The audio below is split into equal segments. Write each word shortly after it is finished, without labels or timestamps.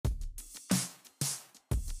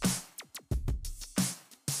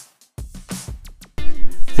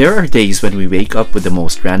There are days when we wake up with the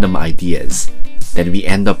most random ideas. Then we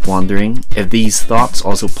end up wondering if these thoughts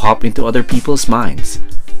also pop into other people's minds.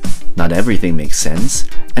 Not everything makes sense,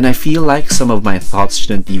 and I feel like some of my thoughts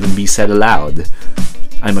shouldn't even be said aloud.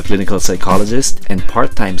 I'm a clinical psychologist and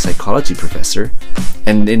part-time psychology professor,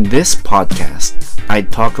 and in this podcast, I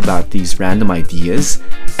talk about these random ideas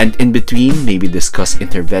and in between maybe discuss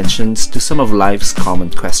interventions to some of life's common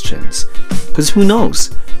questions. Because who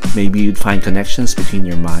knows, maybe you'd find connections between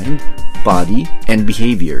your mind, body, and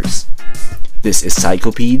behaviors. This is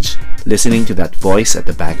Psychopage, listening to that voice at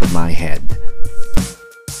the back of my head.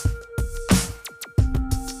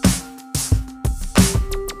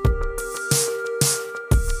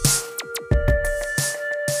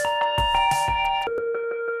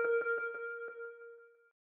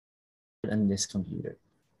 On this computer.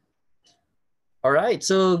 All right,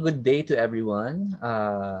 so good day to everyone.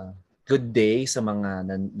 Good day sa mga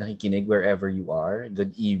nakikinig wherever you are.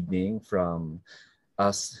 Good evening from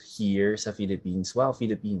us here sa Philippines. Wow,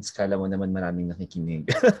 Philippines, kala mo naman maraming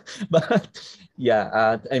nakikinig. But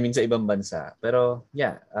yeah, I mean sa ibang bansa. Pero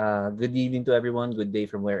yeah, good evening to everyone. Good day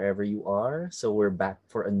from wherever you are. So we're back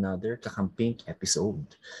for another Kakampink episode.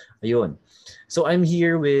 Ayun. So I'm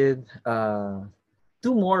here with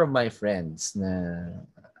two more of my friends na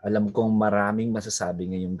alam kong maraming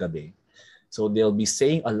masasabi ngayong gabi. So they'll be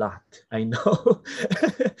saying a lot, I know.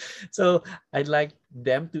 So I'd like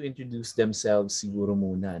them to introduce themselves siguro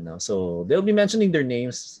muna, no? So they'll be mentioning their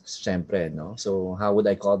names, syempre, no? So how would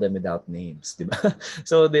I call them without names, di ba?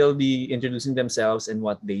 So they'll be introducing themselves and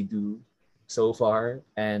what they do so far,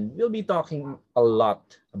 and we'll be talking a lot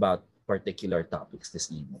about particular topics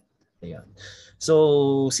this evening. Ayan.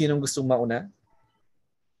 So sinong gustong mauna?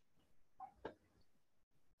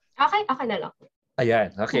 Okay na lang.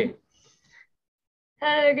 Ayan, okay.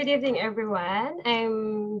 Hello, good evening everyone.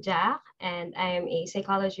 I'm Jack and I am a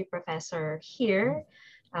psychology professor here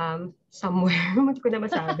somewhere. Hindi ko na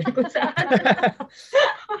masabi kung saan.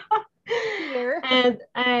 Here. And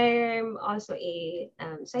I'm also a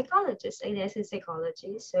psychologist, a licensed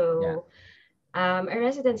psychology. So a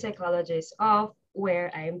resident psychologist of where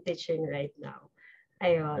I'm teaching right now.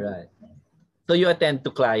 Ayun. Right. So you attend to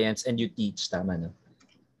clients and you teach, tama no?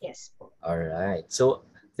 Yes. All right. So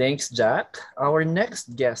thanks, Jack. Our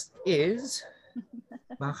next guest is...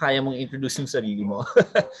 Baka kaya mong introduce yung sarili mo.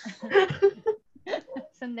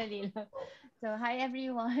 Sandali lang. So, hi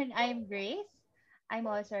everyone. I'm Grace. I'm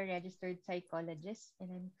also a registered psychologist and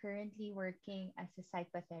I'm currently working as a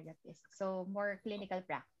psychotherapist. So, more clinical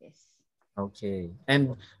practice. Okay.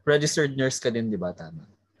 And registered nurse ka din, di ba? Tama.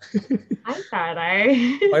 Ay, taray.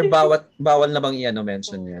 Or bawal na bang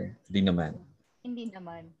mention yan? Di naman. Hindi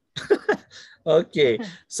naman. Okay.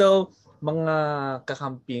 So, mga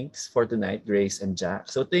kakampings for tonight, Grace and Jack.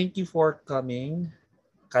 So, thank you for coming.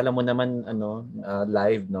 Kala mo naman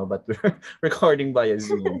live, no? But we're recording via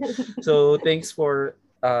Zoom. So, thanks for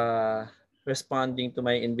responding to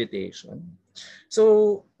my invitation.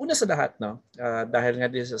 So, una sa lahat, no? Dahil nga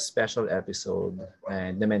this is a special episode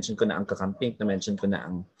and na-mention ko na ang kakamping, na-mention ko na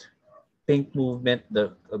ang pink movement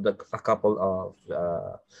a couple of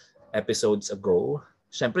episodes ago.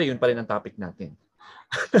 Siyempre, yun pa rin ang topic natin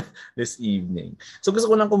this evening. So,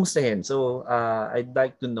 gusto ko lang kumustahin. So, I'd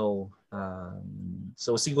like to know,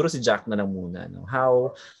 so siguro si Jack na lang muna. No?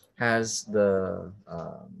 How has the,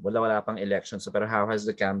 wala pang election, so pero how has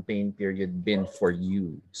the campaign period been for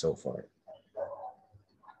you so far?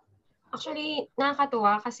 Actually,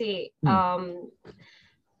 nakakatuwa kasi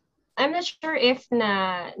I'm not sure if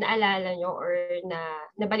naalala nyo or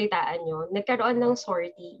nabalitaan nyo, nagkaroon ng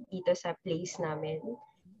sortie dito sa place namin.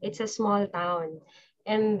 It's a small town.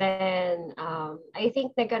 And then, I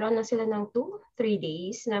think nagkaroon na sila ng 2-3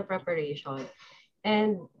 days na preparation.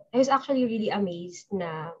 And I was actually really amazed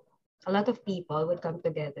na a lot of people would come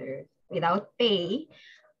together without pay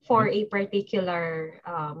for a particular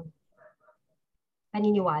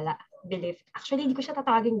paniniwala, belief. Actually, hindi ko siya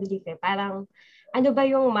tatawagin belief eh. Parang, ano ba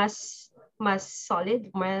yung mas solid,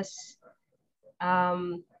 mas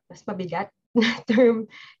mabigat na term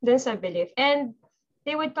dun sa belief. And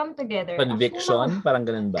they would come together. Conviction? Parang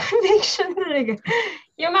ganun ba? Conviction talaga.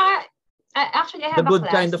 Yung mga, actually, I have the a good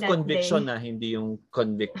class kind of that conviction day. na, hindi yung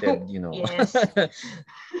convicted, you know. Yes.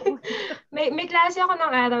 may klase ako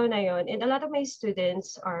ng araw na yon, and a lot of my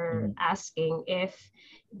students are asking if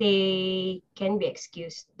they can be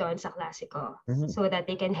excused doon sa klase ko so that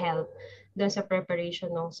they can help doon sa preparation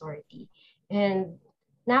ng sortie. And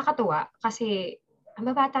nakakatuwa kasi ang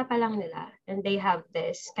babata pa lang nila and they have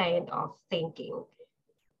this kind of thinking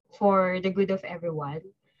for the good of everyone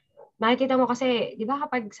makikita mo kasi, di ba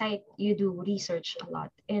kapag site, you do research a lot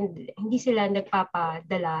and hindi sila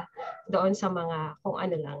nagpapadala doon sa mga kung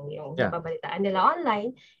ano lang yung nababalitaan nila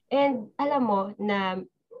online. And alam mo na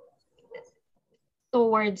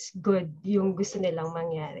towards good yung gusto nilang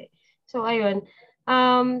mangyari. So, ayun.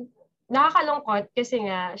 Nakakalungkot kasi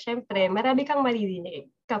nga, syempre, marami kang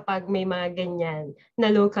maririnig kapag may mga ganyan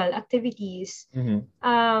na local activities.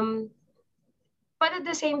 But at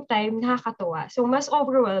the same time, nakakatuwa. So, mas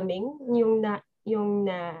overwhelming yung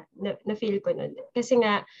na feel ko nun. Kasi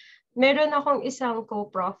nga, meron akong isang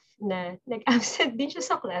co-prof na nag-absent din siya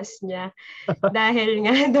sa class niya dahil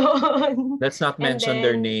nga doon. Let's not mention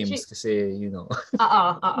their names kasi, you know.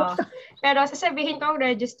 Oo. Pero sasabihin ko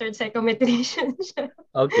registered psychometrician siya.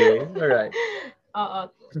 Okay, alright.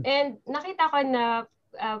 Oo. And nakita ko na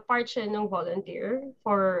part siya ng volunteer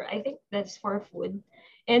for, I think that's for food.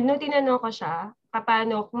 And nung tinanong ko siya,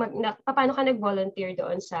 paano ka nag-volunteer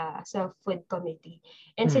doon sa food committee?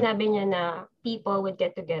 And sinabi niya na people would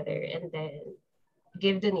get together and then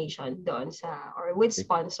give donation doon or would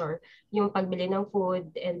sponsor yung pagbili ng food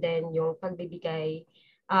and then yung pagbibigay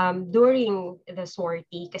during the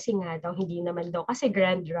sortie kasi nga daw hindi naman daw kasi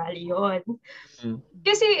grand rally yon.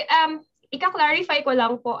 Kasi ika-clarify ko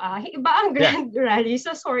lang po iba ang grand rally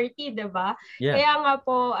sa sortie, 'di ba? Yeah. Kaya nga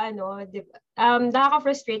po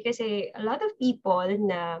nakaka-frustrate kasi a lot of people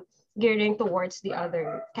na gearing towards the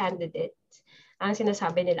other candidates. Ang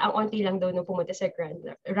sinasabi nila, ang onti lang daw nung pumunta sa grand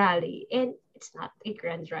rally. And it's not a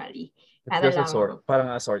grand rally. It's just a sortie. Parang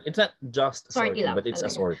a sortie. It's not just a sortie, but it's talaga.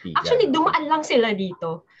 a sortie. Actually, dumaan lang sila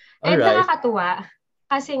dito. And nakakatuwa.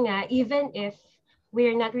 Kasi nga, even if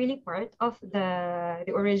we're not really part of the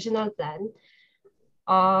original plan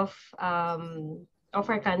of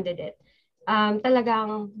our candidate,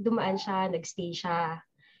 talagang dumaan siya, nagstay siya.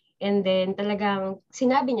 And then talagang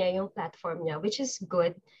sinabi niya yung platform niya, which is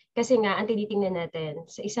good. Kasi nga, ang tinitingnan natin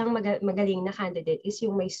sa isang magaling na candidate is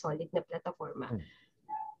yung may solid na plataforma.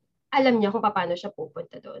 Alam niya kung paano siya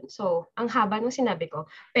pupunta doon. So, ang haba nung sinabi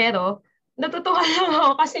ko. Pero, natutuwa lang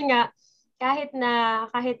ako kasi nga, kahit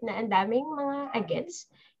na ang daming mga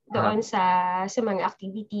against doon sa mga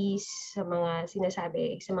activities, sa mga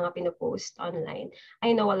sinasabi, sa mga pinopost online,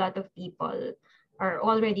 I know a lot of people are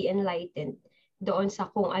already enlightened doon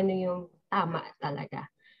sa kung ano yung tama talaga.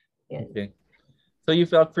 Yun. Okay. So you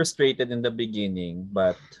felt frustrated in the beginning,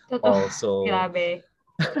 but also grabe.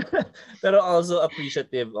 pero also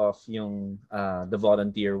appreciative of yung the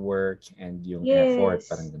volunteer work and yung effort,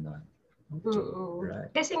 parang gano'n. Okay.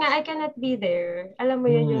 Right. Kasi nga I cannot be there. Alam mo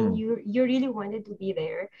yun, you really wanted to be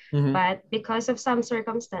there, but because of some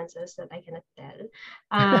circumstances that I cannot tell,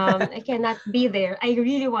 I cannot be there. I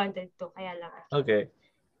really wanted to, kaya lang. Okay.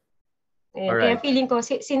 Ayun, kaya feeling ko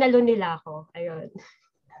sinalo nila ako. Ayun.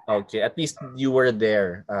 Okay, at least you were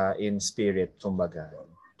there in spirit, kumbaga.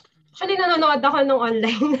 Actually, nanonood ako nung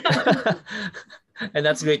online. And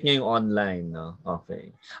that's great nga yung online, no?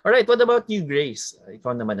 Okay. Alright, what about you, Grace?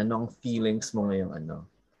 Ikaw naman, ano ang feelings mo ngayong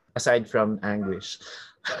aside from anguish?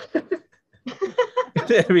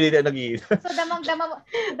 Really na nag-iinom. So,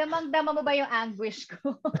 damang-dama mo ba yung anguish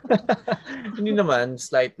ko? Hindi naman,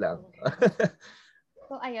 slight lang.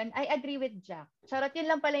 So, ayun, I agree with Jack. Charot, yun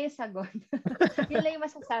lang pala yung sagot. Yun lang yung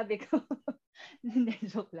masasabi ko. Hindi,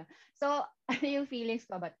 joke lang. So, ano yung feelings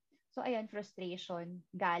ko about? So, ayun, frustration,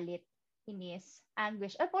 galit, inis,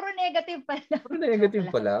 anguish. Puro negative pala. Puro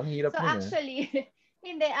negative pala. Ang hirap so, na.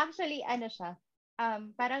 Actually, ano siya,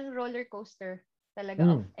 parang roller coaster talaga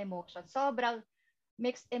of emotions. Sobrang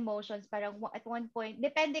mixed emotions. Parang at one point,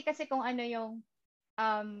 depende kasi kung ano yung,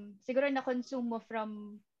 siguro na-consume mo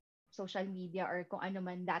from social media or kung ano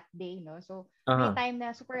man that day, no? So, may time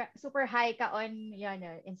na super high ka on,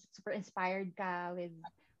 super inspired ka with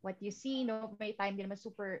what you see, no? May time din naman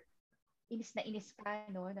super inis ka,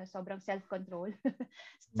 no? Na sobrang self-control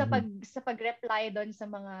sa pag-reply doon sa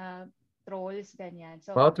mga trolls, ganyan.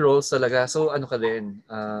 So, trolls talaga. So, ano ka din?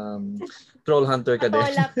 Troll hunter ka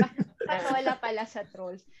din. Patola pala sa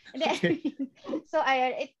trolls. So,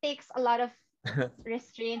 it takes a lot of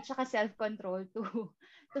restraint tsaka self-control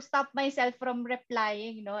to stop myself from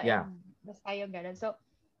replying, no? Yeah. And basta yung ganun. So,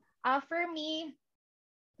 for me,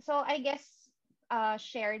 so I guess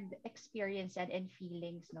shared experience and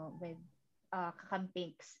feelings, no, with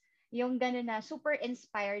kakampings. Yung ganun na super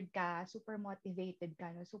inspired ka, super motivated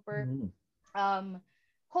ka, no? Super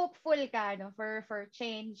hopeful ka, no, for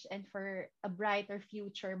change and for a brighter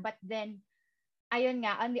future. But then, ayun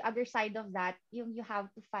nga, on the other side of that, yung you have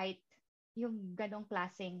to fight yung ganong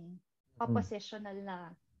klaseng oppositional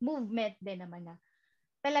na movement din naman na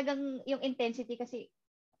talagang yung intensity kasi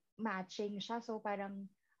matching siya. So parang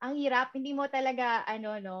ang hirap, hindi mo talaga,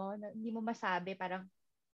 hindi mo masabi, parang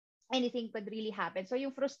anything could really happen. So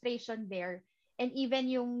yung frustration there, and even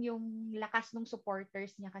yung lakas ng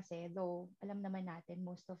supporters niya kasi, though alam naman natin,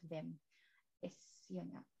 most of them is, yun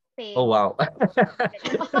nga, Oh, paid. wow.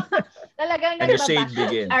 Talagang And the shade nagbabash.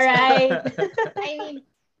 begins. Alright. I mean,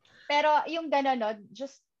 pero yung gano'n, no,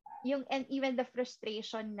 just yung, and even the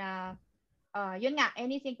frustration na, yun nga,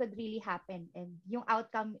 anything could really happen, and yung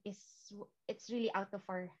outcome is, it's really out of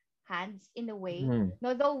our hands in a way. Mhm.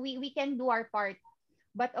 No, though we can do our part,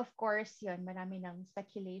 but of course, yun, marami ng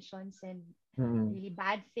speculations and Mhm. really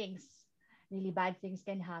bad things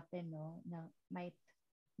can happen, no, na might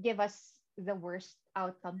give us the worst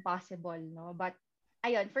outcome possible, no. But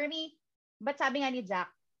ayun, for me, but sabi nga ni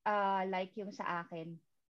Jack, like yung sa akin,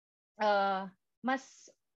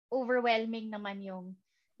 mas overwhelming naman yung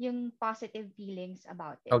positive feelings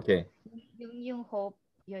about it. Okay. Yung hope,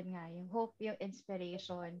 yun nga, yung hope, yung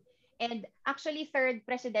inspiration. And actually, third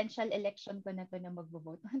presidential election ko na to na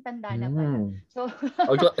magbo-vote. Ang tanda na pala. So,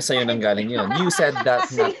 Sa'yo nang galing yun. You said that,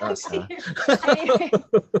 not us, ha? anyway,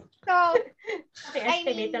 so, I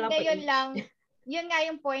Estimate mean, na lang po ngayon age. lang, yun nga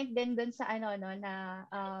yung point din dun sa na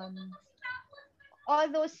all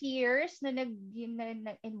those years na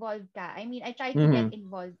involved ka. I mean, I tried to get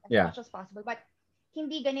involved as much as possible, but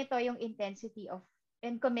hindi ganito yung intensity of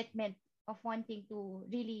and commitment of wanting to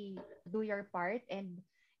really do your part and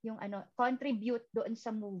yung contribute doon sa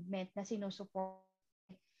movement na sinusupport.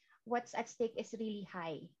 What's at stake is really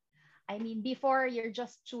high. I mean, before you're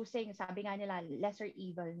just choosing, sabi nga nila, lesser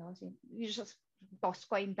evil, no? So, you just toss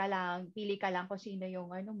coin ka lang, pili ka lang kung sino yung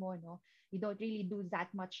mo, no? You don't really do that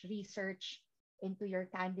much research into your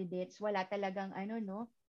candidates. Wala talagang no?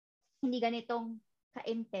 Hindi ganitong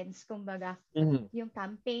ka-intense, kumbaga, yung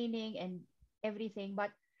campaigning and everything. But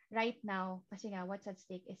right now, kasi nga, what's at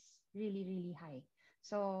stake is really, really high.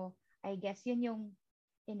 So, I guess yun yung,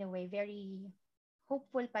 in a way, very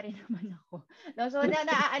hopeful pa rin naman ako. No? So,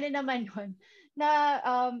 naman yun,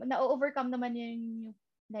 na-overcome naman yung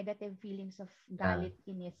negative feelings of galit,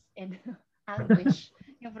 inis, and anguish,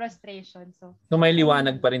 yung frustration. So may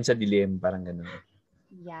liwanag pa rin sa dilim, parang gano'n.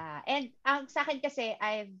 Yeah. And sa akin kasi,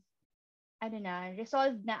 I've,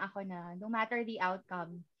 resolved na ako na no matter the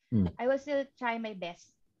outcome, I will still try my best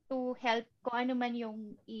to help kung ano man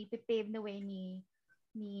yung i-pave the way ni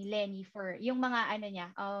Lenny for yung mga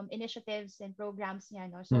initiatives and programs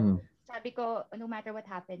niya, no. So sabi ko, no matter what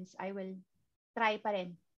happens, I will try pa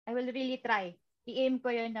rin. I will really try. I-aim ko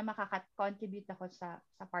yun na makaka-contribute ako sa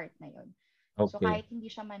part na yun. Okay. So kahit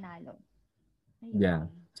hindi siya manalo. Ayun. Yeah.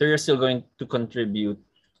 So you're still going to contribute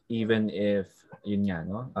even if yun nga,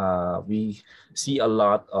 no? We see a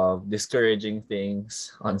lot of discouraging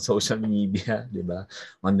things on social media, di ba?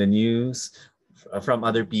 On the news, from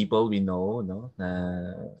other people we know, no?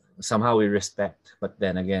 Somehow we respect, but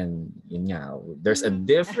then again, yun nga, there's a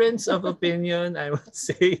difference of opinion, I would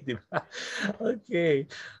say, di ba? Okay.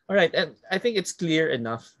 All right. And I think it's clear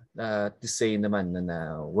enough to say naman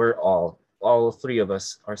na we're all three of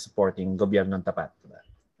us are supporting Gobyernong Tapat, diba?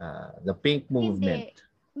 The pink movement.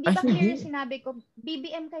 Hindi ba clear yung sinabi ko?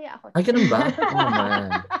 BBM kaya ako? Ay, ganun ba? Oh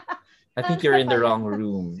man. I think you're in the wrong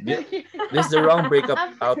room. This is the wrong breakup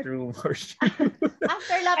out room for you.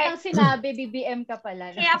 After lahat ng sinabi, BBM ka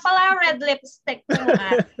pala. Kaya pala red lipstick mo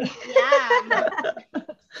nga. Yeah.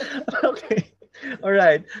 Okay. All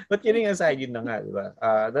right. But kidding aside, yun na nga, diba?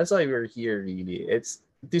 That's why we're here, really. It's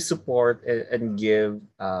to support and give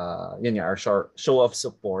yun nga, our show of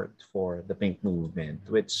support for the pink movement,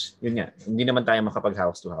 which yun nga, hindi naman tayo makapag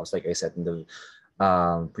house to house, like I said in the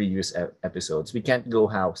previous episodes. We can't go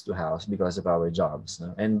house to house because of our jobs,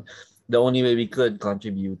 no? And the only way we could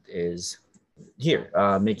contribute is here,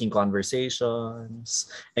 making conversations,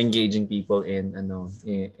 engaging people in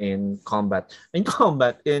combat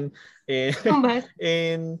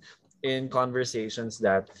in conversations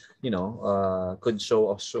that could show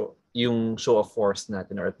of force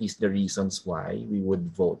natin, or at least the reasons why we would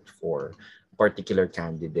vote for a particular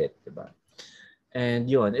candidate, diba? And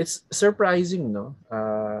yun, it's surprising, no?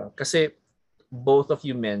 Kasi both of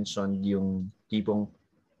you mentioned yung tipong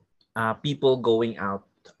people going out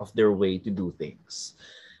of their way to do things.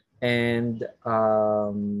 And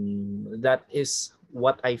that is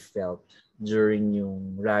what I felt during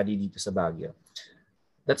yung rally dito sa Baguio.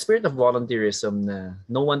 That spirit of volunteerism na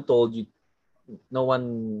no one told you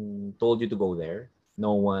to go there.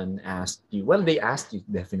 No one asked you. Well, they asked you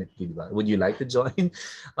definitely, diba? Would you like to join?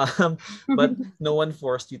 But no one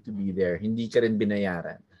forced you to be there. Hindi ka rin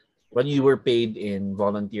binayaran. When you were paid in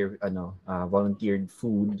volunteered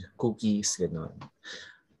food, cookies, gano'n.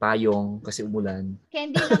 payong kasi umulan.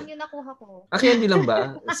 Candy lang yung nakuha ko. Candy lang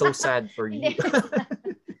ba? So sad for you. Hindi.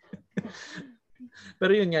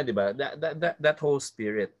 Pero yun nga, di ba? That whole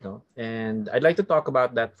spirit, no? And I'd like to talk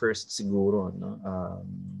about that first siguro, no?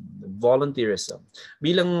 Volunteerism.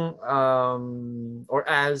 Bilang, or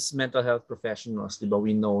as mental health professionals, di ba,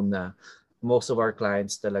 we know na most of our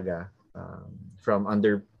clients talaga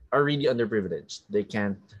are really underprivileged. They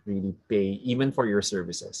can't really pay even for your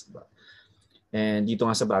services. Diba? And dito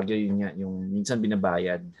nga sa Baguio, yun nga, yung minsan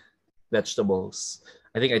binabayad vegetables.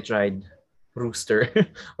 I think I tried rooster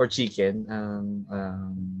or chicken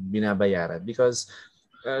binabayaran because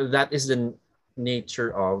that is the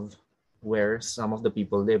nature of where some of the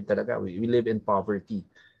people live talaga. We live in poverty.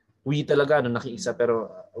 We talaga nakiisa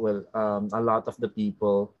pero a lot of the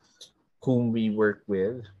people whom we work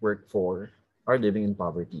for are living in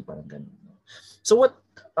poverty, parang ganun. So what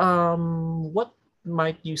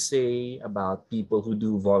might you say about people who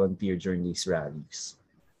do volunteer during these rallies?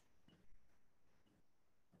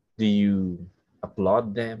 Do you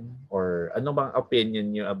applaud them? Or ano bang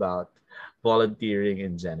opinion niyo about volunteering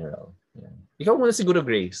in general? Yeah. Ikaw muna siguro,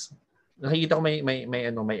 Grace. Nakikita ko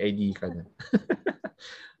may ID ka na.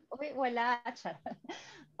 Okay, wala.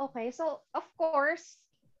 Okay, so of course,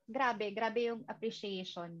 grabe yung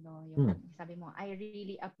appreciation, no? Yung sabi mo, I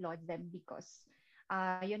really applaud them because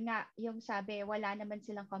yun nga, yung sabi, wala naman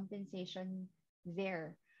silang compensation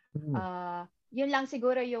there. Yun lang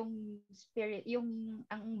siguro yung spirit, yung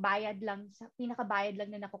ang bayad lang, pinakabayad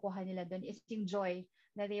lang na nakukuha nila doon is yung joy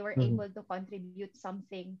na they were able to contribute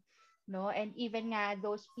something, no? And even nga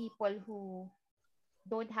those people who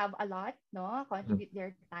don't have a lot, no, contribute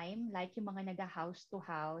their time, like yung mga naga-house to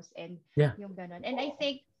house and yung ganon. And I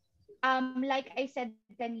think, like I said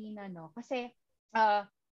kanina, no, kasi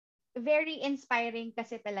very inspiring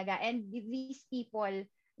kasi talaga. And these people,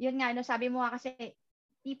 yun nga, no, sabi mo nga kasi,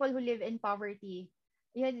 people who live in poverty,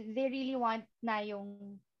 yun, they really want na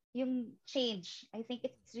yung change. I think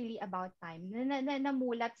it's really about time.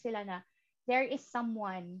 Namulat sila na there is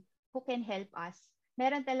someone who can help us.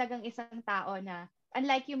 Meron talagang isang tao na,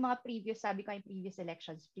 unlike yung mga previous, sabi ko yung previous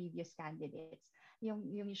elections, previous candidates, yung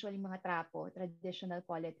usually mga traditional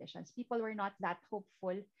politicians, people were not that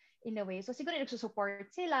hopeful in a way. So siguro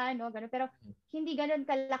nagsusupport sila, no, ganun. Pero hindi ganun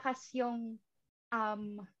kalakas yung,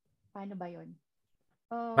 paano ba yun?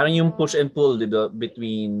 Parang yung push and pull, diba,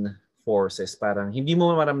 between forces. Parang hindi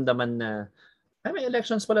mo maramdaman na, may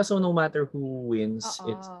elections pala, so no matter who wins,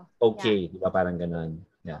 it's okay. Yeah. Diba? Parang ganun.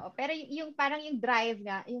 Yeah. Pero yung parang yung drive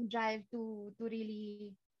nga, yung drive to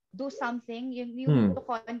really do something, yung to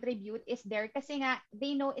contribute is there kasi nga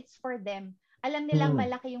they know it's for them. Alam nilang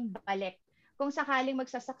malaki yung balik. Kung sakaling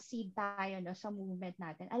magsasucceed tayo, no, sa movement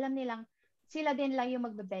natin, alam nilang sila din lang yung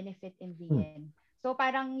magbe-benefit in the end. So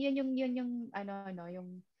parang yun yung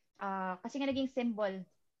kasi nga naging symbol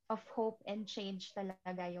of hope and change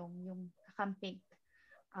talaga yung camping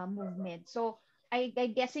movement. So I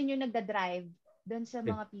guess yun yung nagda-drive doon sa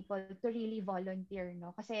mga people to really volunteer,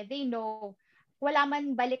 no? Kasi they know wala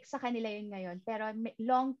man balik sa kanila yun ngayon, pero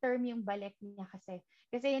long term yung balik niya kasi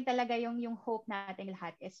yun talaga yung hope natin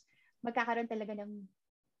lahat is magkakaroon talaga ng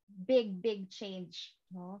big change,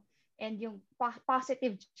 no? And yung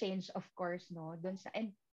positive change, of course, no, doon sa and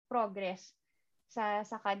progress sa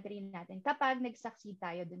country natin kapag nag-succeed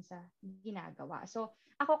tayo doon sa ginagawa. So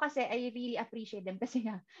ako kasi I really appreciate them kasi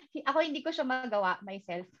nga ako hindi ko siya magawa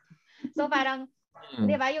myself. So parang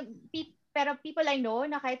 'di ba yung pero people I know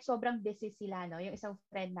na kahit sobrang busy sila, no, yung isang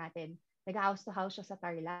friend natin, nag-house to house siya sa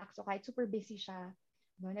Tarlac. So kahit super busy siya,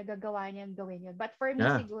 no, nagagawa niyang gawin yun. But for me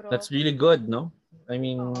siguro that's really good, no? I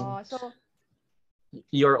mean, so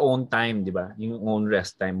your own time, di ba? Yung own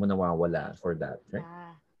rest time mo nawawala for that, right?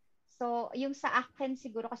 Yeah. So, yung sa akin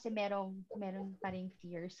siguro kasi meron pa ring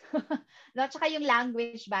fears. No, tsaka yung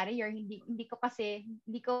language barrier,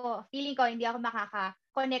 feeling ko hindi ako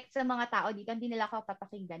makaka-connect sa mga tao dito, hindi nila ako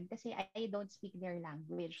papakinggan kasi I don't speak their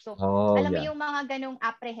language. So, alam mo yung mga ganong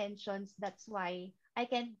apprehensions, that's why I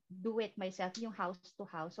can do it myself, yung house to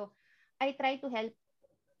house. So, I try to help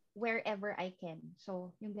wherever I can.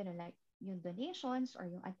 So, yung gano'n, like, yung donations or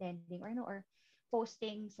yung attending or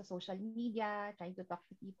posting sa social media, trying to talk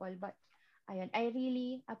to people. But, ayun, I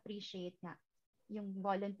really appreciate nga yung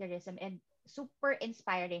volunteerism and super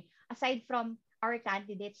inspiring. Aside from our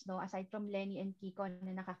candidates, no, aside from Lenny and Kiko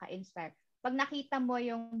na nakaka-inspire, pag nakita mo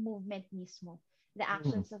yung movement mismo, the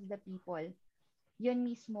actions of the people, yun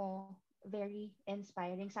mismo, very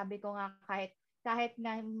inspiring. Sabi ko nga, kahit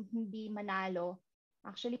na hindi manalo,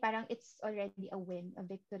 actually parang it's already a win, a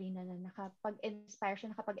victory na nakapag-inspire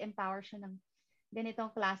siya, nakapag-empower siya ng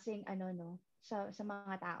ganitong klaseng sa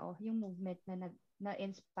mga tao, yung movement na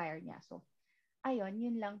na-inspire niya. So, ayun,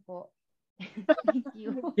 yun lang po. Thank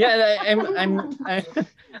you. Yeah,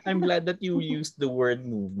 I'm glad that you used the word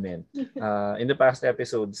movement. In the past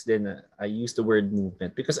episodes, then I used the word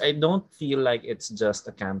movement because I don't feel like it's just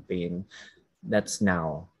a campaign that's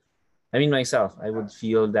now. I mean myself, I would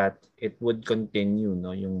feel that it would continue,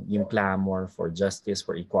 no, yung clamor for justice,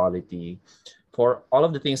 for equality, for all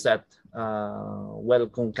of the things that well,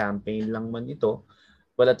 kung campaign lang man ito,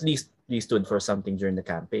 well, at least we stood for something during the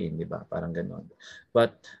campaign, di ba? Parang ganon.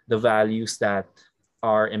 But the values that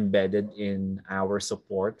are embedded in our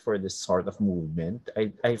support for this sort of movement,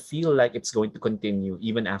 I feel like it's going to continue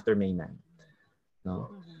even after May 9.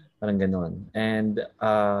 No? Parang ganon. And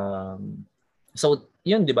so,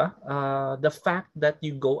 yun, di ba? The fact that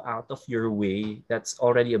you go out of your way, that's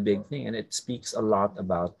already a big thing. And it speaks a lot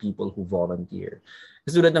about people who volunteer.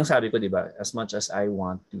 Kasi tulad ng sabi ko, di ba? As much as I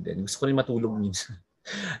want to, then gusto ko rin matulog minsan.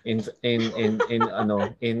 In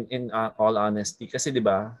all honesty, kasi 'di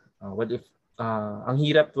ba, what if ang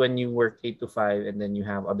hirap when you work 8 to 5 and then you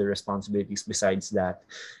have other responsibilities besides that,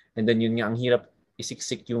 and then yun nga, ang hirap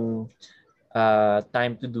isiksik yung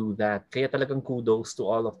time to do that. Kaya talagang kudos to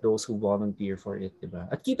all of those who volunteer for it, 'di ba?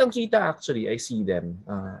 At kitang-kita, actually, I see them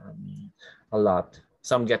a lot.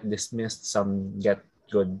 Some get dismissed, some get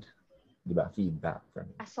good, 'di ba, feedback from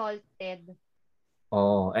it. Assaulted.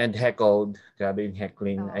 Oh, and heckled. Grabe yung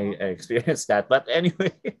heckling. I experienced that. But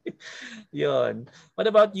anyway, yun. What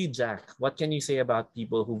about you, Jack? What can you say about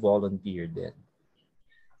people who volunteered then?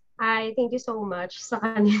 I thank you so much sa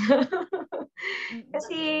kanina.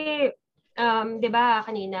 Kasi, di ba,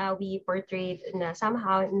 kanina we portrayed na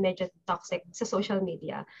somehow medyo toxic sa social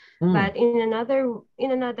media. But in another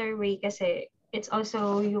way kasi, it's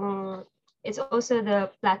also the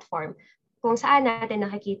platform kung saan natin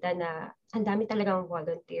nakikita na ang dami talagang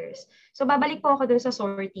volunteers. So babalik po ako dun sa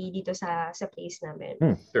sortie dito sa place namin.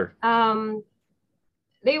 Sure.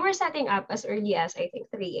 They were setting up as early as I think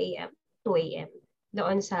 3 a.m., 2 a.m.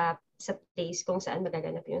 doon sa place kung saan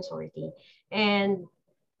magaganap yung sortie. And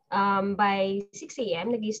by 6 a.m.,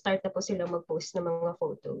 nag-start na po sila mag-post ng mga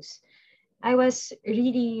photos. I was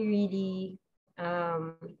really, really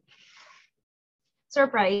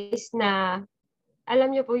surprised na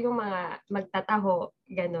alam niyo po yung mga magtataho,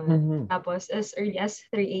 gano'n. Tapos as early as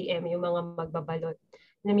 3 a.m., yung mga magbabalot,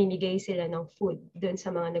 namimigay sila ng food doon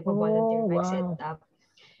sa mga nagvo-volunteer mag-set up.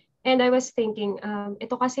 And I was thinking,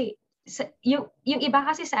 ito kasi, yung iba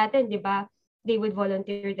kasi sa atin, di ba, they would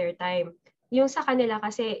volunteer their time. Yung sa kanila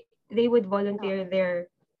kasi, they would volunteer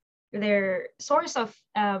their source of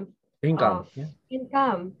income.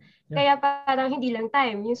 Income. Kaya parang hindi lang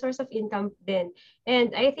time, yung source of income din.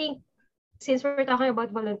 And I think, since we're talking about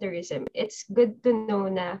volunteerism, it's good to know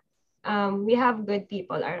na we have good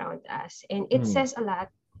people around us. And it says a lot,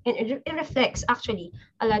 and it reflects actually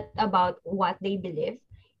a lot about what they believe.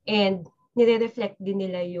 And nire-reflect din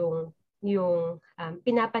nila yung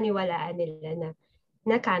pinapaniwalaan nila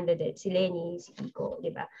na candidate, si Lenny, si Kiko, di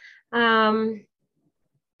ba?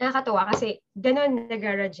 Nakakatuwa kasi ganun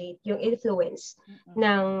nag-radiate yung influence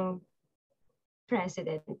ng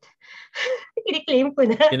president. Kiniklaim ko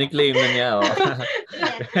na. Kiniklaim na niya, oh.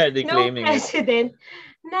 No president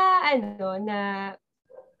na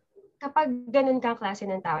kapag ganun kang klase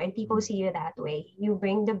ng tao and people see you that way, you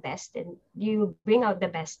bring the best and you bring out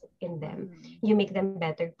the best in them. You make them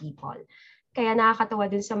better people. Kaya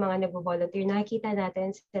nakakatawa dun sa mga nagvo-volunteer, nakikita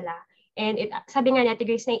natin sila. And sabi nga ni Ate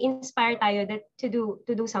Grace, na-inspire tayo to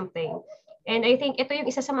do something. And I think ito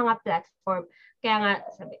yung isa sa mga platform. Kaya nga,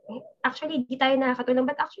 actually, di tayo nakakatulong,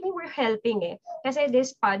 but actually, we're helping eh. Kasi this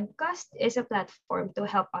podcast is a platform to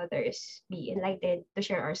help others be enlightened, to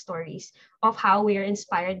share our stories of how we are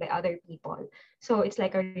inspired by other people. So, it's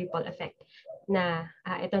like a ripple effect na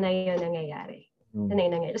ito na yun nangyayari. Ito na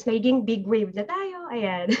yun nangyayari. Tapos, magiging big wave na tayo.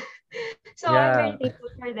 Ayan. So, I'm very thankful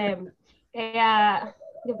for them. Kaya,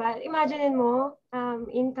 di ba, imagine mo,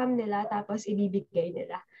 income nila, tapos ibibigay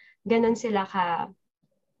nila. Ganon sila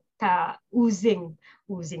oozing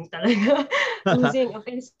talaga. Oozing of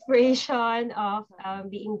inspiration, of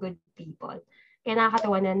being good people. Kaya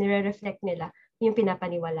nakakatawa na nire-reflect nila yung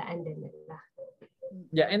pinapaniwalaan din nila.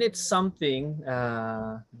 Yeah, and it's something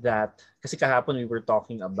that, kasi kahapon we were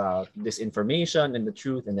talking about disinformation and the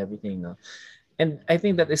truth and everything, no? And I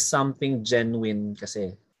think that is something genuine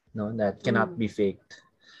kasi, no, that cannot be faked.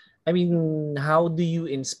 I mean, how do you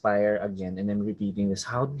inspire, again, and I'm repeating this,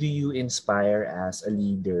 how do you inspire as a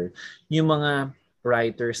leader yung mga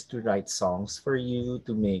writers to write songs for you,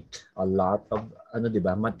 to make a lot of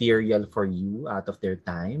material for you out of their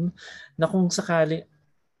time, na kung sakali,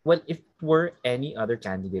 well, if were any other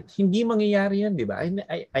candidate, hindi mangyayari yan, di ba?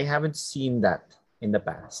 I haven't seen that. in the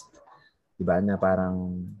past. Diba? Na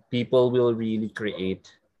parang people will really create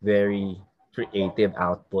very creative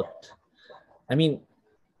output. I mean,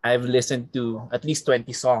 I've listened to at least 20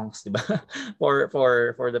 songs, diba?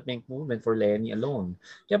 For the Pink Movement, for Lenny alone.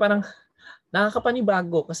 Kaya parang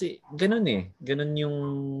nakakapanibago kasi ganun eh. Ganun yung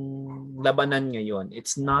labanan ngayon.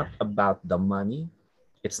 It's not about the money.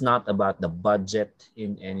 It's not about the budget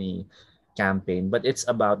in any campaign, but it's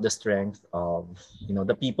about the strength of,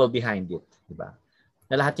 the people behind it, di ba?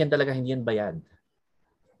 Na lahat yan talaga hindi yan bayad.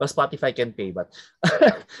 Well, Spotify can pay, but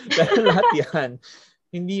pero lahat yan,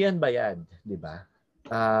 hindi yan bayad, di ba?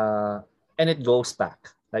 And it goes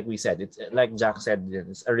back. Like we said, it's like Jack said,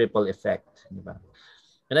 it's a ripple effect, di ba?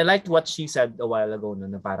 And I liked what she said a while ago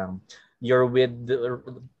na parang you're with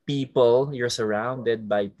people, you're surrounded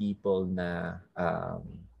by people na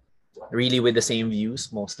really with the same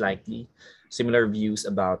views, most likely. Similar views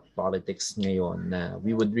about politics ngayon na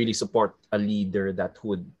we would really support a leader that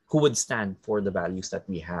who would stand for the values that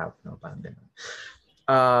we have. No? Parang ganun.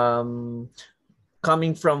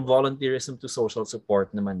 Coming from volunteerism to social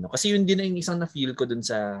support naman. No? Kasi yun din na yung isang na-feel ko dun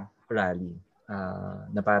sa rally.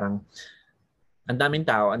 Na parang ang daming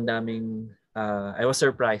tao, ang daming I was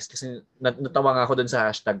surprised kasi natawa nga ako dun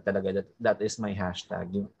sa hashtag talaga. That is my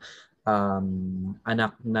hashtag. Yung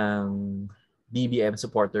anak ng BBM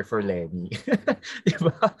supporter for Lenny.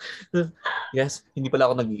 Diba? Yes, hindi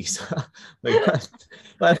pala ako nag-iisa.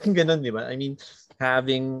 Parang ganun, di ba? I mean,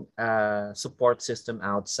 having a support system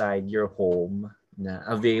outside your home na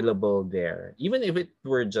available there, even if it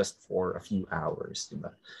were just for a few hours, di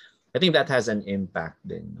ba? I think that has an impact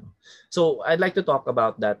din. No? So, I'd like to talk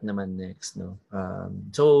about that naman next. No?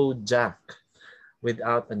 So, Jack,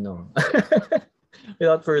 without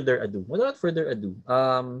further ado,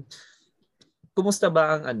 kumusta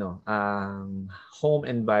ba ang home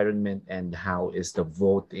environment and how is the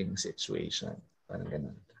voting situation? Parang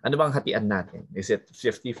ganun. Ano bang hatian natin? Is it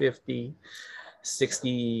 50-50,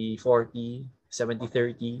 60-40,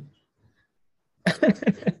 70-30?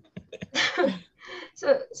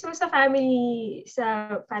 So sa family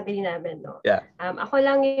namin, no. Yeah. Ako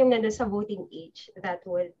lang yung nandun sa voting age that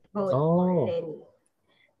would vote for Lenny.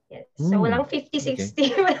 Yes. So walang 50-60,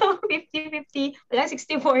 okay. Walang 50-50, walang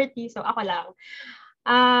 60-40. So ako lang.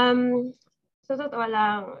 So totoo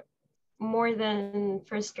lang, more than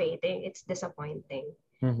frustrating, it's disappointing.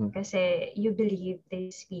 Mm-hmm. Kasi you believe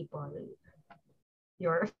these people,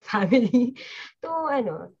 your family,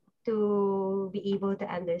 to be able to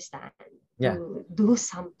understand, to do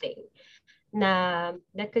something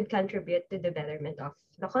that could contribute to the betterment of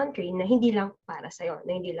the country, na hindi lang para sa'yo,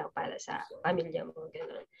 na hindi lang para sa pamilya mo,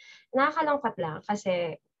 gano'n. Nakakalungkot lang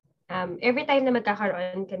kasi every time na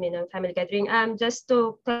magkakaroon kami ng family gathering, just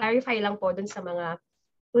to clarify lang po dun sa mga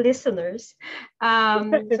listeners.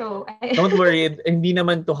 So don't worry, hindi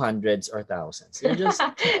naman to hundreds or thousands. They're just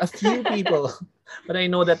a few people. But I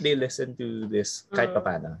know that they listen to this kahit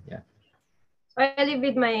paano. Yeah. So I live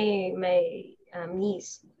with my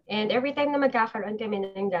niece. And every time na magkakaroon kami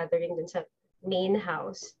ng gathering dun sa main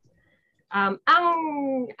house,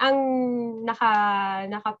 ang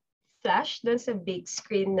naka-flash dun sa big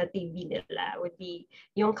screen na TV nila would be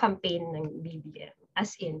yung campaign ng BBM.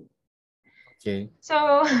 As in. Okay. So,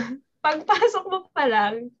 pagpasok mo pa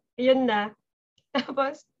lang, yun na.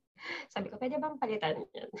 Tapos, sabi ko, pwede bang palitan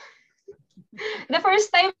yun? The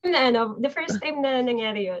first time na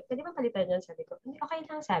nangyari yun, pwede bang palitan yun? Sabi ko, okay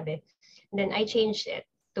lang, sabi. And then I changed it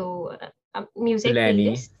to music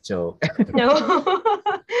Lenny, playlist. joke. No.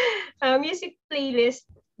 Music playlist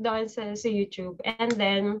doon sa YouTube. And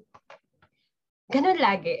then, ganun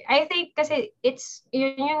lagi. I think kasi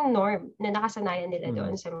yun yung norm na nakasanayan nila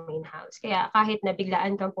doon sa main house. Kaya kahit na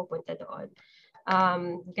biglaan kang pupunta doon,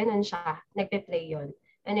 ganun siya. Nagpe-play yun.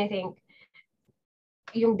 And I think,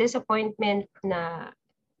 yung disappointment na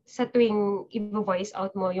sa tuwing i-voice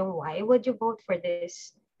out mo yung why would you vote for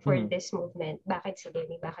this movement? Bakit si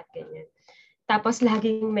Lenny? Bakit ganyan? Tapos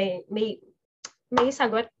laging may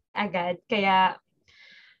sagot agad. Kaya,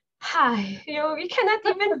 you cannot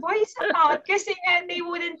even voice out kasi nga they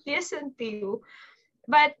wouldn't listen to you.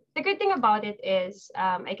 But the good thing about it is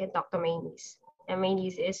I can talk to my niece. And my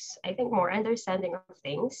niece is, I think, more understanding of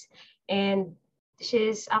things. And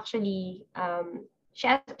she's actually, she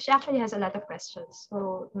actually has a lot of questions.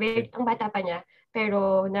 So, ang bata pa niya,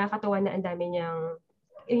 pero nakakatuwa na ang dami niyang,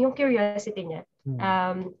 yung curiosity niya.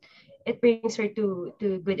 It brings her to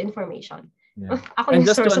good information. Yeah. Ako and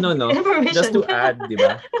yung source of information. Just to add, di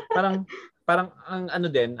ba? Parang ang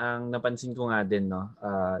napansin ko nga din, no?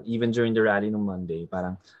 Even during the rally nung Monday,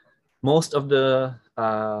 parang most of the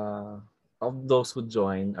of those who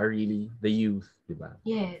join are really the youth, di ba?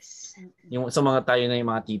 Yes. Yung sa mga tayo na yung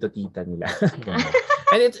mga tito-tita nila.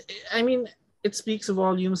 And I mean, it speaks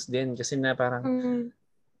volumes din kasi na parang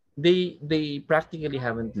they practically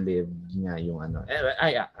haven't lived nga yung ano.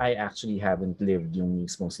 I actually haven't lived yung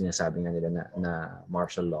mismong sinasabi nga nila na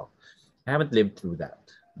martial law. I haven't lived through that.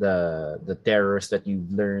 The terrors that you've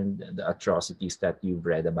learned, the atrocities that you've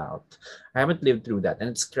read about. I haven't lived through that. And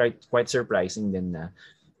it's quite surprising din na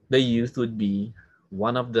the youth would be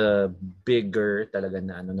one of the bigger talaga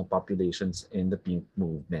na ano na populations in the pink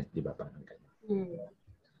movement, di ba? Parang ganun.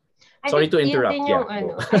 Sorry to interrupt. I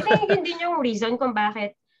think yun din yung reason kung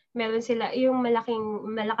bakit meron sila, yung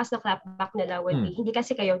malakas na clapback nila would be, hindi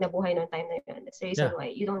kasi kayo nabuhay noong time na yun. That's the reason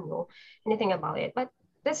why you don't know anything about it. But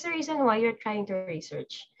that's the reason why you're trying to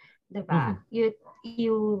research. Diba?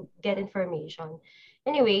 You get information.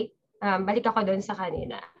 Anyway, balik ako doon sa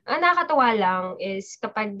kanina. Ang nakakatuwa lang is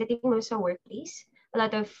kapag dating mo sa workplace, a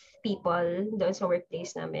lot of people doon sa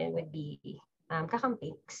workplace namin would be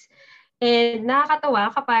kakampings. And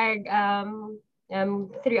nakakatawa kapag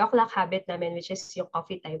 3 o'clock habit namin, which is yung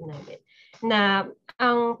coffee time namin, na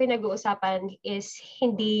ang pinag-uusapan is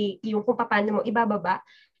hindi yung kung paano mo ibababa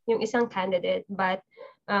yung isang candidate, but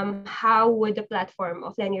how would the platform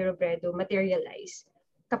of Leni Robredo materialize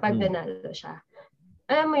kapag nanalo siya.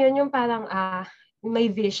 Alam mo yun, yung parang may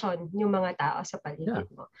vision yung mga tao sa paligid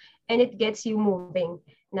mo. And it gets you moving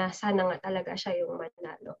na sana nga talaga siya yung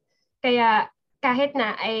manalo. Kaya kahit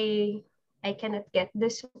na I cannot get the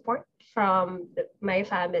support from my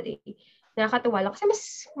family, nakakatuwa lang. Kasi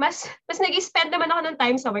mas nag-spend naman ako ng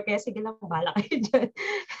time sa work, kaya sige lang, bahala kayo dyan.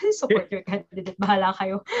 Support your candidate, bahala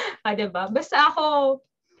kayo. Diba? Basta ako,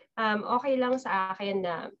 okay lang sa akin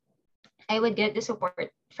na I would get the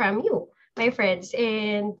support from you, my friends.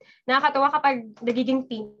 And nakakatawa kapag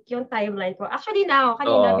nagiging pink yung timeline ko. Actually now,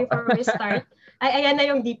 kanina before we start, ayan na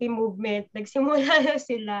yung DP movement. Nagsimula na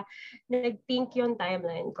sila. Nag-pink yung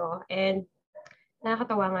timeline ko. And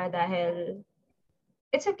nakakatawa nga dahil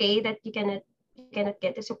it's okay that you cannot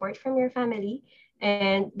get the support from your family.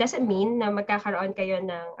 And doesn't mean na magkakaroon kayo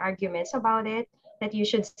ng arguments about it, that you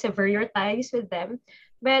should sever your ties with them.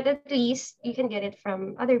 But at least you can get it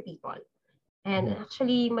from other people. And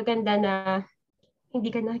actually, maganda na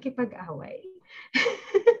hindi ka nakikipag-away.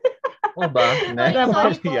 Oh ba?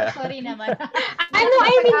 Sorry naman.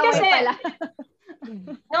 I mean kasi,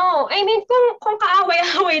 no, I mean, kung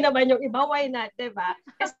kaaway-away naman yung iba, why not, diba?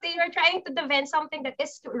 Kasi you're trying to defend something that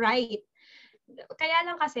is right. Kaya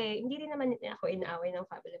lang kasi, hindi rin naman ako inaaway ng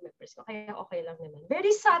family members ko, kaya okay lang naman.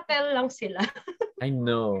 Very subtle lang sila. I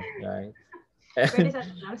know, right? Very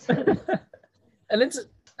subtle lang sila.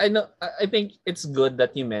 And I think it's good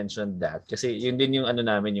that you mentioned that kasi yun din yung ano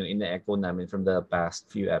namin, yung ina-echo namin from the past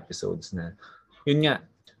few episodes na, yun nga,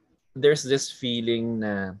 there's this feeling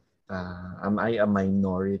na am I a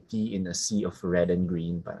minority in a sea of red and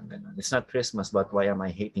green? Parang ganun. It's not Christmas, but why am I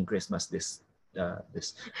hating Christmas this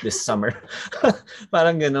summer?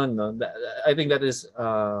 Parang ganun, no? I think that is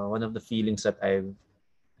one of the feelings that I've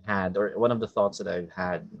had, or one of the thoughts that I've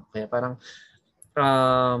had. Kaya parang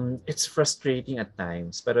it's frustrating at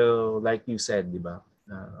times, pero like you said, di ba?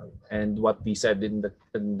 And what we said in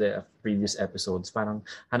the previous episodes, parang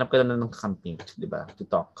hanap ka na ng kakamping, di ba? To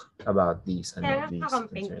talk about these and these.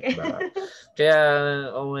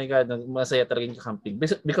 Kaya, oh my God, masaya talaga yung kakamping.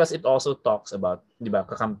 Because it also talks about, di ba,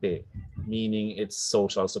 kakampi, meaning it's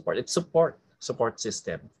social support. It's support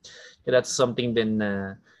system. Kaya that's something then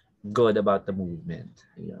good about the movement.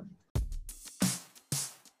 Yeah.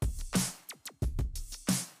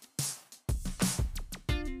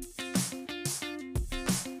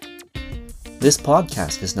 This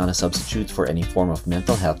podcast is not a substitute for any form of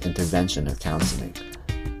mental health intervention or counseling.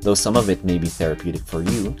 Though some of it may be therapeutic for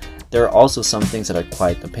you, there are also some things that are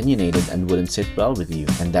quite opinionated and wouldn't sit well with you,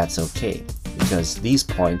 and that's okay, because these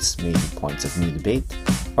points may be points of new debate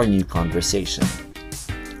or new conversation.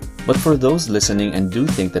 But for those listening and do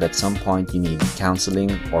think that at some point you need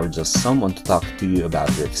counseling or just someone to talk to you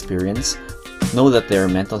about your experience, know that there are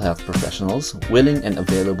mental health professionals willing and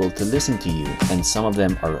available to listen to you, and some of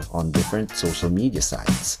them are on different social media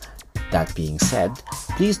sites. That being said,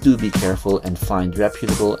 please do be careful and find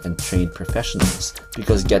reputable and trained professionals,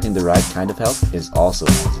 because getting the right kind of help is also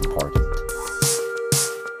as important.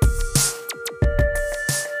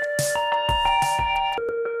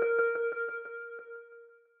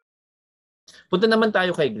 Punta naman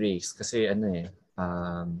tayo kay Grace kasi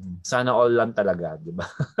sana all lang talaga, di ba?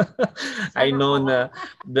 I know na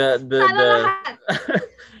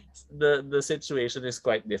the situation is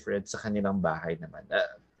quite different sa kanilang bahay naman.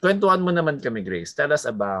 Kwentuhan mo naman kami, Grace. Tell us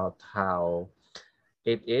about how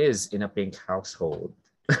It is in a pink household.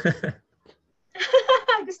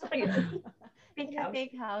 Gusto ko yun. Pink In a house.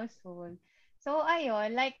 big household. So,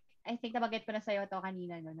 ayun, like, I think nabanggit ko na sa'yo to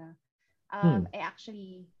kanina, no, na I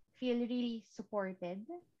actually feel really supported,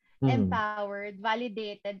 Mm. empowered,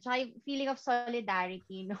 validated, tsaka yung feeling of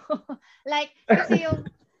solidarity, no? Like, kasi yung,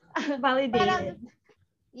 parang, Validated.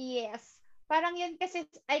 yes, parang yun kasi,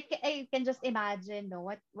 I can just imagine, no,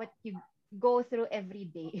 what you go through every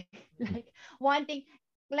day. Like, wanting,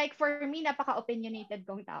 like for me, napaka-opinionated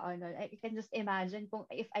kong tao, no? I can just imagine kung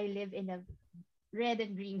if I live in a red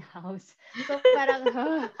and green house. So parang,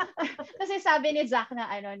 kasi sabi ni Zach na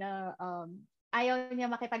ano na ayaw niya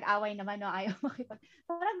makipag-away naman, no? Ayaw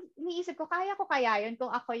parang iniisip ko, kaya ko kaya yun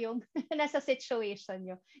kung ako yung nasa situation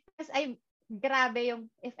nyo. Kasi grabe yung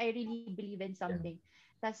if I really believe in something.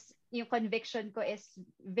 Tas yung conviction ko is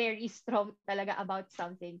very strong talaga about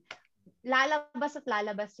something. Lalabas at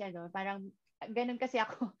lalabas yan, no? Parang ganun kasi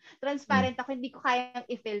ako. Transparent ako, hindi ko kayang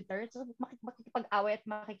i-filter. So, makikipag-away at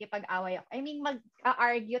makikipag-away ako. I mean,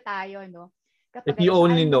 mag-argue tayo, no? If Kapag you ano. So,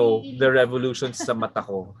 only I'm know really, the revolutions sa mata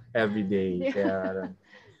ko every day. Kaya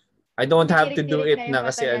I don't have to do tumitirik-tirik it na yung na mata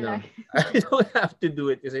kasi niya ano. lang. I don't have to do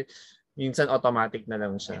it kasi minsan automatic na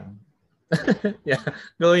lang siya. Yeah.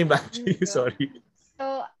 Going back to you, sorry.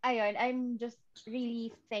 So, ayun, I'm just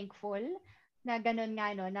really thankful na ganun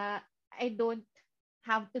nga, no, na I don't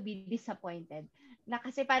have to be disappointed. Na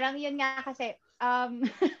kasi parang yun nga kasi,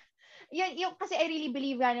 yun, yung, kasi I really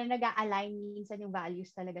believe na nag-a-align minsan yung values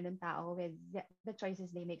talaga ng tao with the choices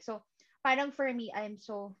they make. So, parang for me, I'm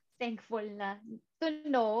so thankful na to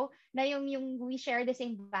know na yung we share the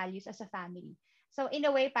same values as a family. So, in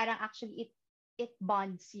a way, parang actually it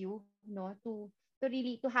bonds you, no, to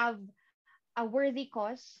really to have a worthy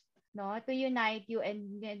cause, no, to unite you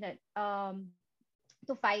and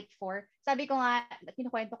to fight for. Sabi ko nga,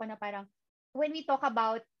 kinukwento ko na parang when we talk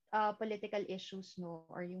about political issues, no,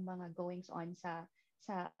 or yung mga goings on sa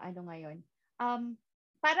ano ngayon,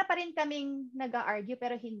 para pa rin kaming nag-argue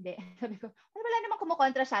pero hindi. Sabi ko, wala namang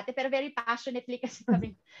kumukontra sa atin pero very passionately kasi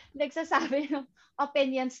kami nagsasabi ng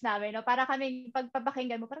opinions namin. No? Para kami,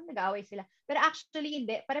 pagpapakinggan mo, parang nag-aaway sila. Pero actually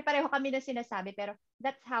hindi. Pare-pareho kami na sinasabi pero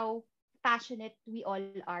that's how passionate we all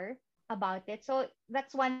are about it. So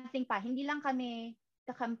that's one thing pa. Hindi lang kami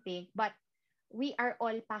kakamping but we are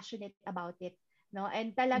all passionate about it. No?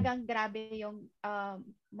 And talagang grabe yung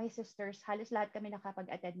my sisters, halos lahat kami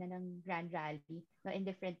nakapag-attend na ng Grand Rally, no, in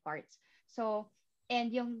different parts. So,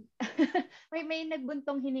 and yung may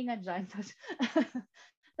nagbuntong hininga dyan.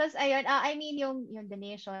 Tapos ayun, I mean yung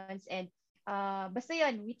donations and basta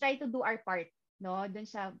yun, we try to do our part, no? Dun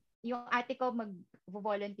sa yung ate ko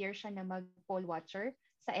mag-volunteer siya na mag-poll watcher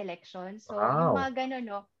sa election. So, yung Wow. mga ganun,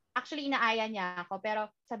 no? Actually, inaaya niya ako.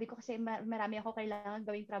 Pero sabi ko kasi marami ako kailangan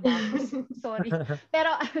gawing trabaho. Sorry.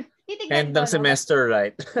 Pero titignan End ko, ng no? semester,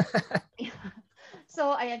 right?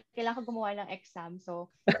 So, ayun, kailangan ko gumawa ng exam.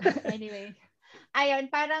 So, anyway.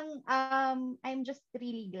 Ayun, parang I'm just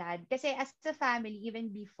really glad. Kasi as a family,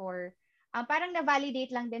 even before, parang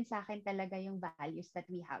na-validate lang din sa akin talaga yung values that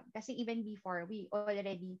we have. Kasi even before, we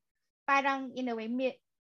already, parang in a way,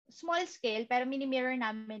 small scale, pero mini-mirror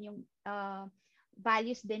namin yung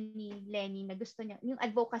values din ni Lenny na gusto niya, yung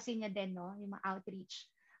advocacy niya din, no? Yung mga outreach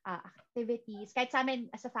activities. Kahit sa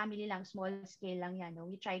amin, as a family lang, small scale lang yan, no?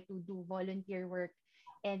 We try to do volunteer work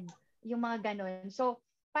and yung mga ganun. So,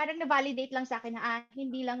 parang na-validate lang sa akin na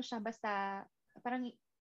hindi lang siya basta, parang,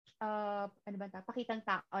 ano ba ta, pakitang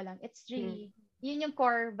tao lang. It's really, yun yung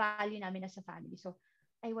core value namin as a family. So,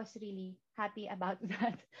 I was really happy about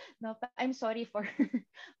that. No, I'm sorry for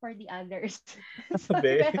for the others.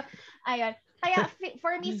 Sorry, pero, ayun. Kaya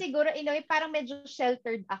for me siguro in a way parang medyo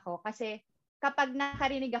sheltered ako kasi kapag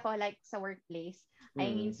nakarinig ako like sa workplace,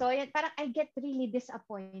 I mean, so yan, parang I get really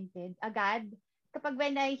disappointed agad kapag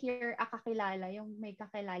when I hear kakilala, yung may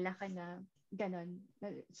kakilala ka na ganon,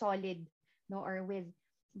 solid, no, or with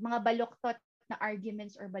mga baluktot na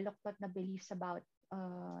arguments or baluktot na beliefs about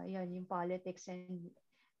yun, yung politics and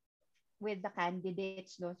with the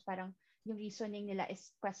candidates, no? Parang yung reasoning nila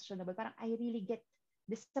is questionable. Parang I really get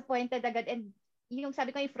disappointed agad and yung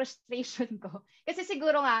sabi ko yung frustration ko. Kasi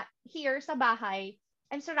siguro nga, here sa bahay,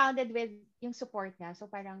 I'm surrounded with yung support niya. So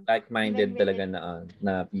parang like-minded talaga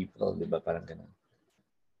na people, di ba? Parang ganun.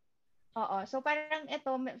 Oo. So parang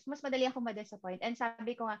ito, mas madali ako ma-disappoint. And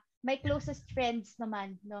sabi ko nga, my closest friends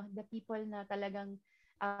naman, no, the people na talagang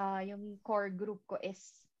yung core group ko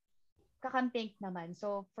is kakamping naman.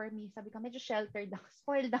 So, for me, sabi ko, medyo sheltered ako.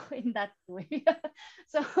 Spoiled ako in that way.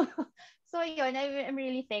 so, yun, I'm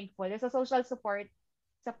really thankful. Sa social support,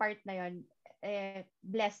 sa part na yun,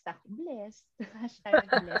 blessed ako. Blessed. Hashtag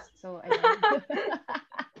blessed. So, ayun.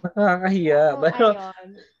 Nakakahiya. So, Pero,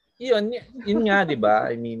 ayun. yun nga, di ba?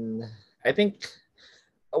 I mean, I think,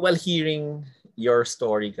 while hearing your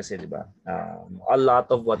story kasi, di ba? A lot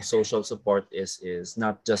of what social support is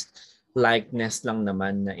not just likeness lang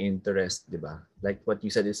naman na interest, di ba? Like what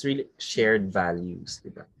you said, it's really shared values,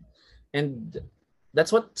 di ba? And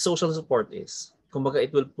that's what social support is. Kumbaga,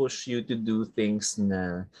 it will push you to do things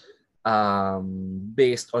na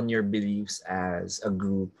based on your beliefs as a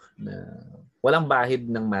group na walang bahid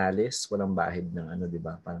ng malis, walang bahid ng ano, di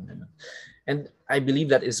ba? Parang ano. And I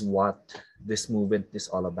believe that is what this movement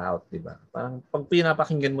is all about, di ba? Parang pag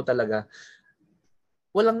pinapakinggan mo talaga,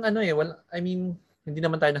 walang ano I mean, hindi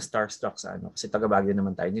naman tayo na starstruck sa ano, kasi taga Baguio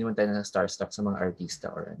naman tayo, hindi naman tayo na starstruck sa mga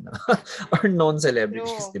artista or ano, or known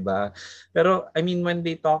celebrities, di ba? Pero, I mean, when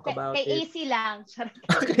they talk about kay it... AC lang.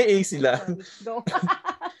 Kay AC lang. Go.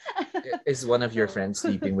 Is one of your friends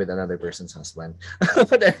sleeping with another person's husband?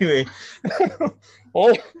 But anyway.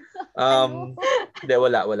 Wala.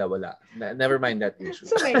 Never mind that issue.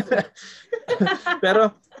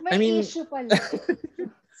 Pero, may I mean, issue pala.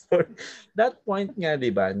 Sorry. That point nga,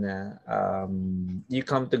 di ba, na you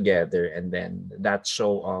come together and then that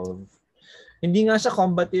show of, hindi nga siya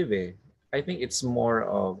combative eh. I think it's more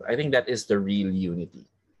of, I think that is the real unity,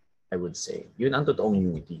 I would say. Yun ang totoong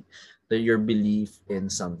unity. Your belief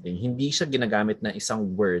in something. Hindi siya ginagamit na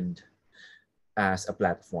isang word as a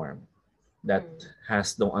platform that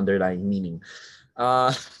has no underlying meaning.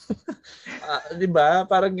 Di ba?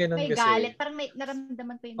 Parang ganun may kasi. May galit. Parang may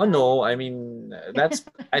naramdaman ko yung galit. No. I mean, that's,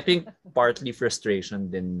 I think, partly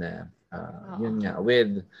frustration din na, yun nga,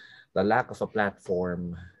 with the lack of a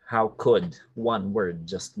platform, how could one word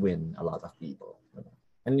just win a lot of people?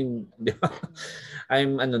 I mean, di ba?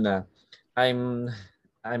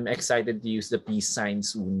 I'm excited to use the peace sign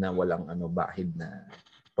soon na walang bahid na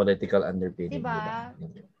political underpinning. Diba?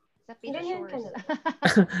 Sa pictures.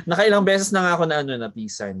 Nakailang beses na nga ako na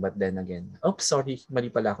peace sign, but then again, sorry,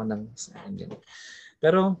 mali pala ako ng sign.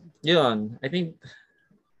 Pero, yun, I think,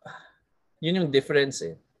 yun yung difference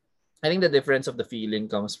eh. I think the difference of the feeling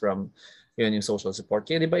comes from yun yung social support.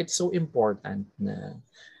 Kaya diba, it's so important na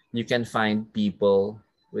you can find people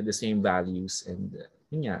with the same values and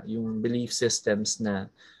yung belief systems na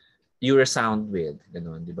you resound with,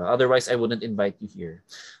 ganun, di ba? Otherwise, I wouldn't invite you here.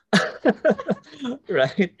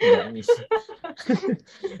 Right?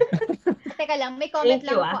 Teka lang, may comment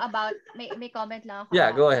lang ako about, may comment lang ako.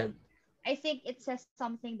 Yeah, go ahead. I think it says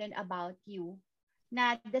something then about you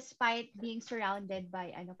na despite being surrounded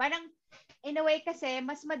by parang in a way kasi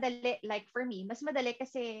mas madali, like for me, mas madali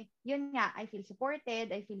kasi yun nga, I feel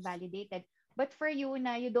supported, I feel validated. But for you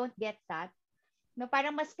na you don't get that, no,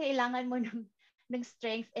 parang mas kailangan mo ng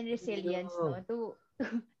strength and resilience to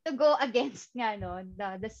go against nga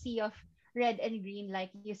the sea of red and green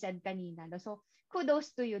like you said kanina, no. So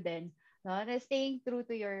kudos to you then, no, na staying true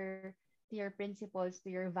to your principles, to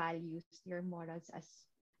your values, your morals as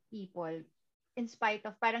people in spite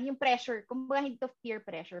of parang yung pressure, kumbaga hindi to peer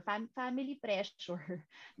pressure, family pressure,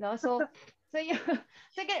 no. So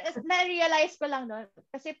na-realize ko lang, no,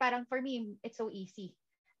 kasi parang for me it's so easy,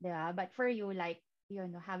 diba? But for you, like,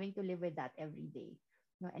 having to live with that every day,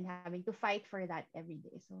 no, and having to fight for that every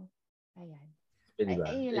day. So, ayan. Diba?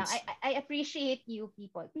 I appreciate you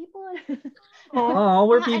people.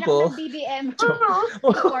 We're people. Anak ng BBM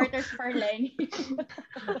supporters for Lenny.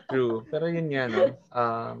 True. Pero yun nga, no.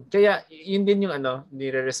 Kaya yun din yung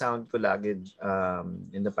nire-resound ko lagi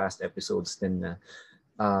in the past episodes din na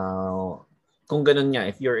kung ganun nga,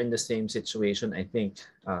 if you're in the same situation, I think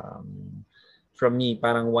from me,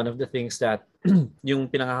 parang one of the things that yung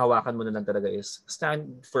pinanghahawakan mo na lang talaga is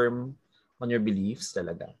stand firm on your beliefs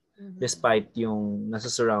talaga. Despite yung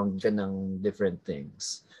nasa-surround ka ng different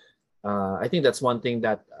things. I think that's one thing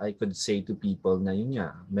that I could say to people na yun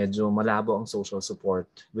nga, medyo malabo ang social support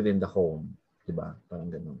within the home. Diba?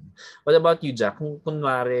 Parang ganun. What about you, Jack? Kung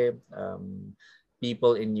kunwari,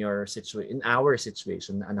 people in our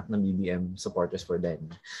situation na anak ng BBM supporters for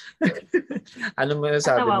them. Anong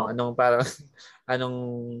masasabi mo? Anong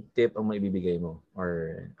tip ang maibibigay mo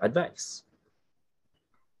or advice?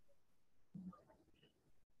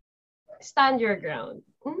 Stand your ground.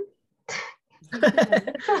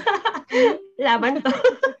 Laban to.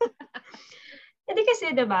 Hindi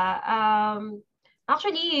kasi, diba,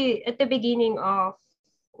 actually, at the beginning of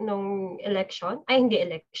nung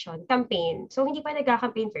campaign. So, hindi pa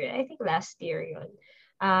nagka-campaign for it. I think last year yun.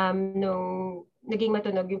 Nung naging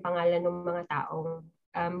matunog yung pangalan ng mga taong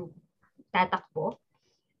tatakbo,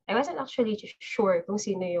 I wasn't actually sure kung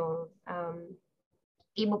sino yung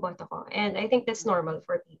iboboto ko. And I think that's normal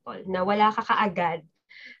for people na wala ka kaagad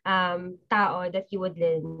tao that you would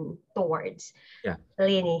lean towards. Yeah.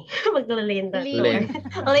 Leaning. Mag-lean Lean.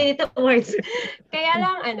 towards. Kaya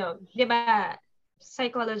lang, di ba,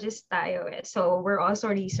 psychologists tayo eh. So, we're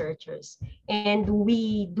also researchers. And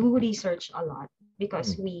we do research a lot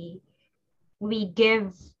because we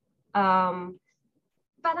give,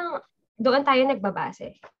 parang doon tayo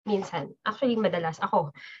nagbabase minsan. Actually, madalas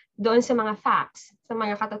ako. Doon sa mga facts, sa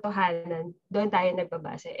mga katotohanan, doon tayo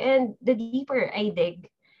nagbabase. And the deeper I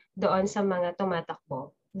dig doon sa mga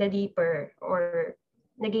tumatakbo, the deeper or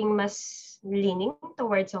naging mas leaning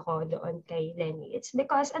towards ako doon kay Lenny. It's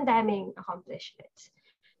because ang daming accomplishments.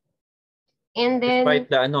 And then,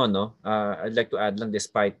 despite the I'd like to add lang,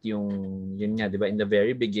 despite yun nga, di ba, in the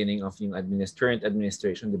very beginning of yung current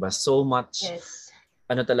administration, di ba, so much, yes,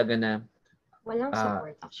 talaga na, walang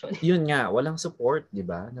support actually. Yun nga, walang support, di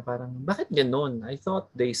ba? Na parang, bakit ganun? I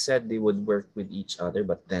thought they said they would work with each other,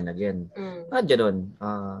 but then again, bakit ganun?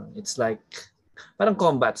 It's like, parang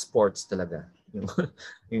combat sports talaga,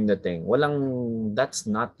 yung dating. That's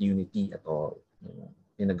not unity at all,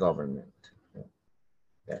 in the government.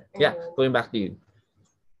 Yeah, going back to you.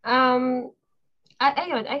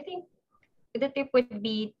 Ayun, I think the tip would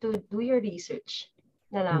be to do your research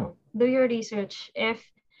na lang. Do your research. If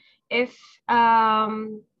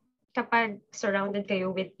kapag surrounded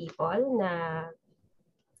kayo with people na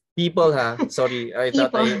people sorry, I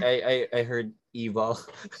thought I heard evil.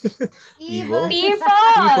 Evil.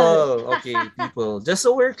 People. Okay, people. Just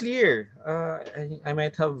so we're clear. I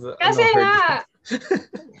might have kasi nga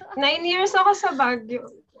 9 years ako sa Baguio.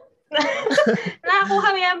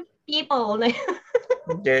 Nakakuha mo yung people.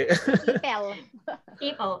 Okay.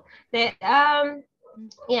 People.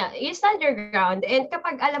 Yeah, you stand your ground. And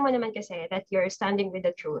kapag alam mo naman kasi that you're standing with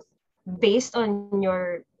the truth, based on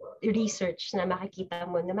your research na makikita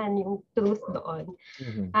mo naman yung truth doon,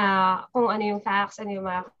 kung ano yung facts, ano yung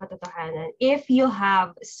mga katotohanan. If you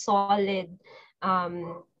have solid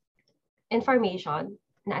information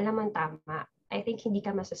na alam mo tama, I think hindi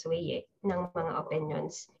ka masusway ng mga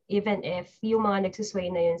opinions. Even if yung mga nagsusway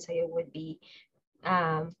na yun sa'yo would be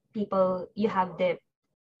people you have the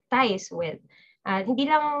ties with. Hindi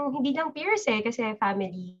lang peers kasi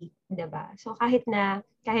family, 'di ba? So kahit na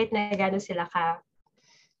gano'n sila ka,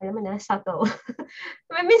 alam mo na, subtle.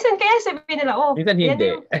 Minsan kaya sabihin nila, minsan hindi.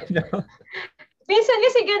 Minsan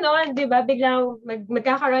kasi gano'n, 'di ba? Biglang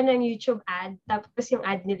magkakaroon ng YouTube ad, tapos yung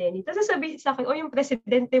ad ni Lenny. Tapos sasabihin sa akin, yung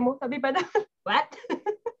presidente mo, sabi ba na, what?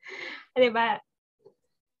 'Di ba?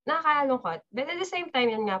 Nakakalungkot. But at the same time,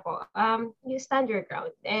 yun nga po, you stand your ground.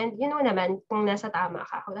 And you know naman, kung nasa tama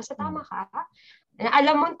ka. Kung nasa tama ka,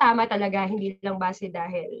 alam mong tama talaga, hindi lang base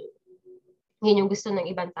dahil yun yung gusto ng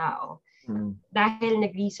ibang tao. Dahil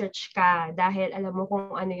nag-research ka, dahil alam mo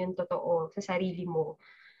kung ano yung totoo sa sarili mo.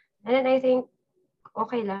 And then I think,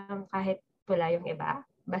 okay lang kahit wala yung iba.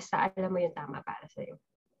 Basta alam mo yung tama para sa'yo.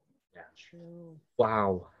 Yeah. True.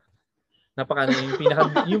 Wow.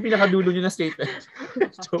 Yung pinakadulo niyo na statement.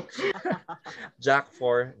 Joke. Jack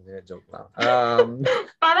 4. Joke lang.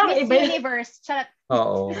 Parang Miss Universe. Charot.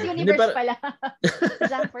 Oo. Miss Universe pala.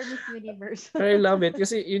 Jack 4 Miss Universe. I love it.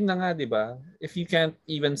 Kasi yun na nga, di ba? If you can't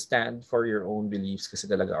even stand for your own beliefs kasi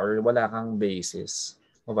talaga, or wala kang basis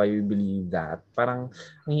of why you believe that, parang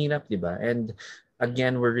ang hirap, di ba? And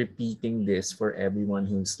again, we're repeating this for everyone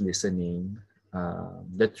who's listening.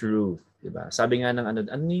 The truth, di ba? Sabi nga ng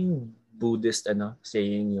ano yung Buddhist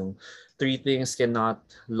saying, yung 3 things cannot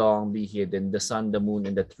long be hidden: the sun, the moon,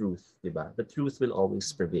 and the truth, diba? The truth will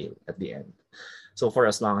always prevail at the end. So for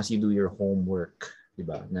as long as you do your homework,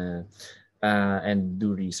 diba, and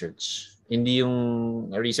do research. Hindi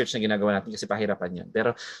yung research na ginagawa natin kasi pahirapan yan.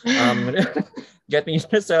 Pero getting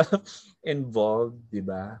yourself involved,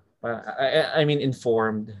 diba? I mean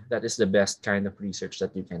informed, that is the best kind of research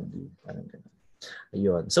that you can do. Parang ganun.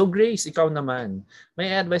 Ayun. So Grace, ikaw naman,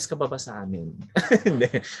 may advice ka ba sa amin?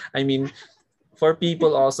 I mean, for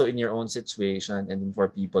people also in your own situation and for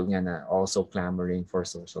people nga na also clamoring for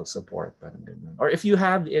social support, parang ganun. Or if you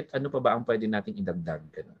have it, ano pa ba ang pwede nating idagdag?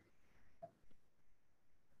 Ganun?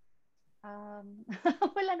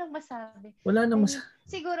 Wala nang masabi.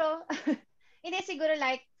 Siguro, hindi siguro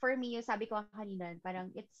like for me, yung sabi ko kanina, parang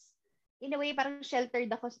it's, in a way, parang sheltered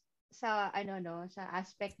ako sa, sa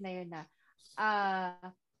aspect na yun na,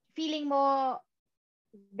 feeling mo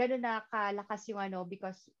gano'n na kalakas yung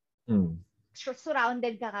because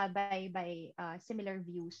surrounded ka by similar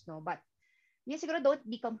views, no? But you siguro don't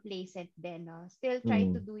be complacent then, no? Still try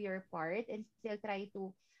to do your part and still try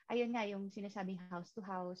to, ayun nga yung sinasabing house to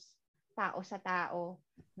house, tao sa tao,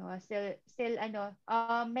 no? Still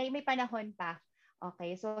may panahon pa.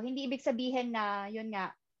 Okay, so hindi ibig sabihin na yun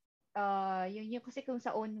nga, yun kasi kung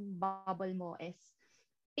sa own bubble mo is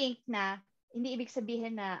think na hindi ibig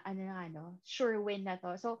sabihin na sure win na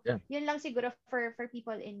to. So Yeah. yun lang siguro for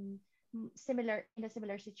people in a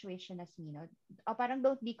similar situation as me, no? Parang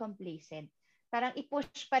don't be complacent. Parang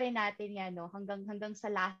i-push pa rin natin yan, no, hanggang sa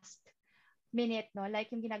last minute, no,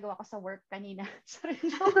 like yung ginagawa ko sa work kanina. Sorry,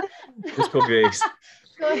 no. Gusto Grace.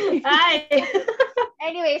 Ay.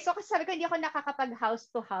 Anyway, so kasi sabi ko hindi ako nakakapag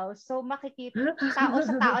house to house. So makikita tao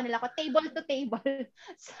sa tao nila ako, table to table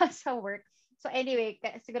sa work. So anyway,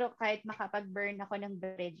 siguro kahit makapag-burn ako ng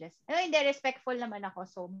bridges. Hindi, respectful naman ako.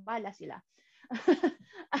 So bala sila.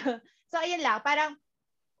 So ayun lang, parang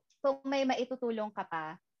kung may maitutulong ka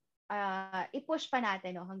pa, i-push pa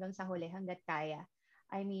natin, no, hanggang sa huli, hanggat kaya.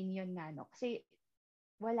 I mean, yun nga, no. Kasi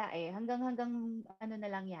wala hanggang ano na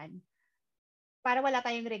lang yan. Para wala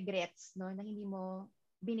tayong regrets, no, na hindi mo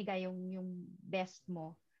binigay yung best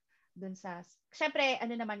mo dun sa, syempre,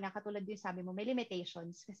 ano naman nga, katulad din sabi mo, may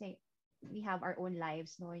limitations kasi we have our own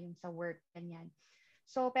lives, no, yung sa work, ganyan.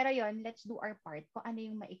 So, pero yon, let's do our part kung ano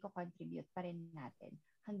yung maiko-contribute pa rin natin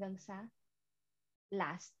hanggang sa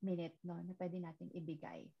last minute, no, na pwede natin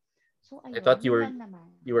ibigay. So, ayun, I thought you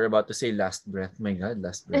were about to say last breath. My God,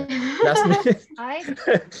 last breath. Last minute. Ay,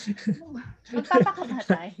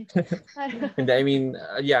 magpapakamatay. Hindi, I mean,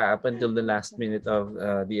 yeah, up until the last minute of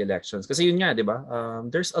the elections. Kasi yun nga, di ba?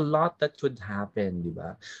 There's a lot that could happen, di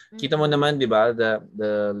ba? Kita mo naman, di ba,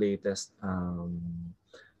 the latest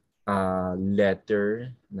letter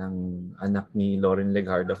ng anak ni Lauren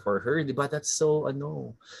Legarda for her, di ba?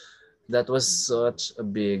 That was such a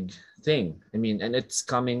big thing. I mean, and it's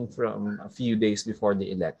coming from a few days before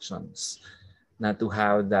the elections. Not to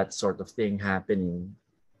have that sort of thing happening.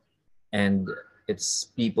 And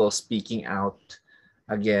it's people speaking out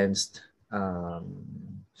against ang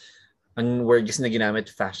word na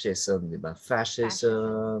ginamit, fascism, di ba?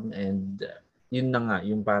 Fascism. And yun na nga,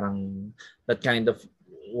 yung parang that kind of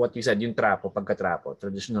what you said, yung pagkatrapo,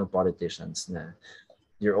 traditional politicians na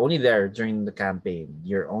you're only there during the campaign.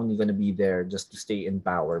 You're only going to be there just to stay in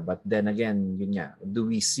power. But then again, yun nga, do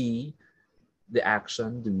we see the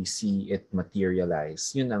action? Do we see it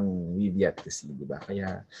materialize? Yun ang we've yet to see, di ba?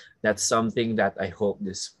 Kaya that's something that I hope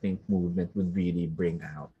this pink movement would really bring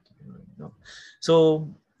out. You know? So,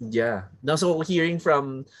 yeah. Now, so hearing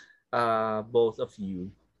from both of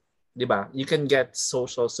you, di ba? You can get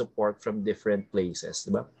social support from different places,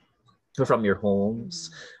 di ba? So from your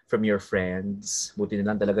homes, from your friends. Buti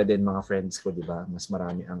na lang talaga din mga friends ko, di ba? Mas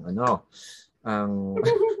marami ang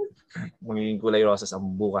magiging kulay rosas ang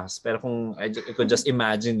bukas. Pero kung I could just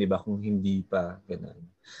imagine, di ba, kung hindi pa, ganun.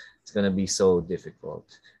 It's gonna be so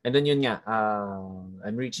difficult. And then yun nga,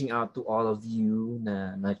 I'm reaching out to all of you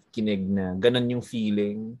na nakikinig na ganun yung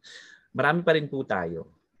feeling. Marami pa rin po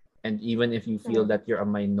tayo. And even if you feel that you're a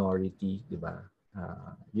minority, di ba?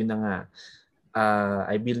 Yun na nga.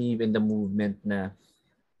 I believe in the movement na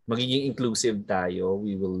magiging inclusive tayo.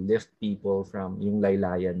 We will lift people from yung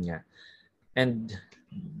laylayan nga. And,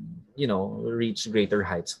 you know, reach greater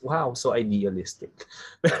heights. Wow, so idealistic.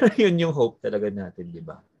 Pero yun yung hope talaga natin, di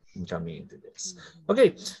ba? Coming into this.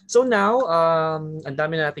 Okay, so now, ang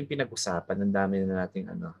dami na nating pinag-usapan. Ang dami na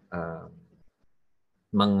nating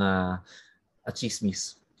mga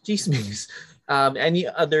chismis. Any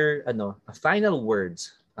other final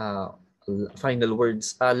words?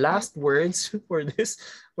 Last words for this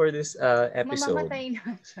episode. Mamamatay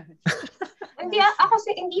na siya.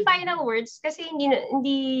 Hindi final words kasi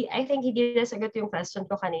hindi I think hindi nasagot yung question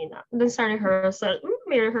ko kanina. Dun sa rehearsal.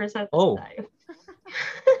 May rehearsal tayo.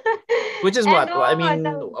 Which is what? I mean,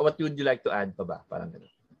 what would you like to add pa ba? Parang gano'n.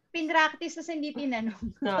 Pinractice sa hindi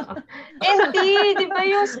tinanong. No. Hindi, di ba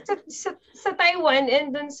yung sa Taiwan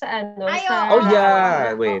and dun sa Ay, sa... Oh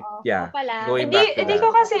yeah, wait, yeah. Going back to Hindi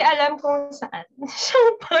ko kasi alam kung saan.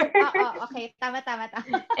 Okay, tama.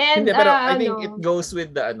 And hindi, pero I think it goes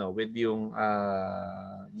with the with yung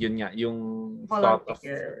yun nga, yung thought of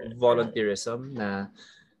volunteerism na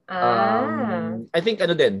I think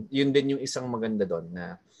yun din yung isang maganda doon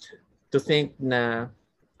na to think na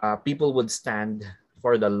people would stand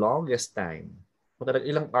for the longest time.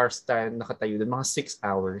 Ilang hours tayo nakatayo doon, mga 6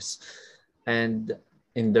 hours. And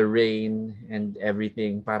in the rain and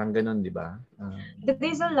everything, parang ganun, di ba?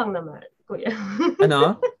 Drizzle lang naman, kuya.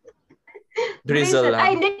 Ano? Drizzle lang.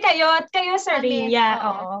 Ay, hindi kayo sa rain. Yeah,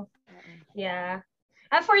 oo. Yeah.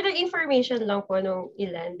 For the information lang po nung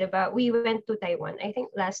ilan, di ba? We went to Taiwan, I think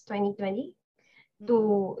last 2020.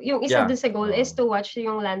 Yung isa dun sa goal is to watch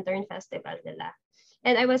yung Lantern Festival nila.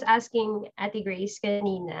 And I was asking Ate Grace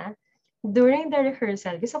kanina During the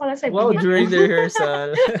rehearsal, gusto ko lang Wow, sabihin. during the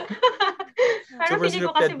rehearsal. Parang Super feeling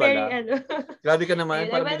ko kasi scripted very, pala. Grabe ka naman,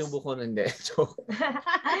 Ayun, parang binubuko na hindi. So,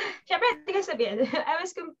 Siyempre, hindi ko sabihin.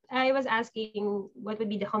 I was asking what would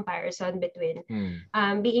be the comparison between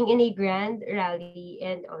being in a grand rally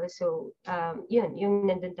and also yung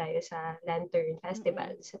nandun tayo sa Lantern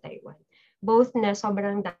Festival sa Taiwan. Both na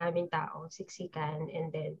sobrang daming tao, siksikan, and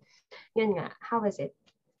then, yun nga, how was it?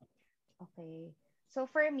 Okay. So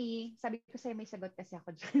for me, sabi ko sa'yo may sagot kasi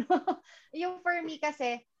ako dyan. Yung for me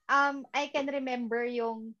kasi, I can remember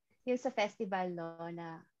yung sa festival, no,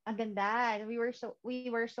 na ang ganda. We were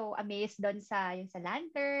so amazed doon yung sa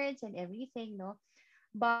lanterns and everything, no.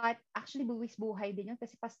 But actually buwis buhay din yun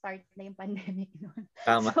kasi pa-start na yung pandemic noon.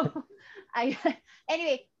 tama. So,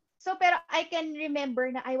 anyway, so pero I can remember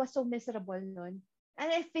na I was so miserable noon. And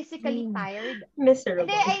I physically tired. Miserable.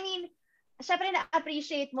 Hindi, I mean, syempre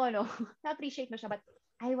na-appreciate mo, no? Na-appreciate mo siya, but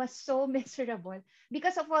I was so miserable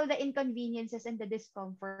because of all the inconveniences and the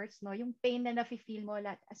discomforts, no? Yung pain na nafe-feel mo,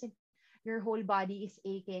 as in, your whole body is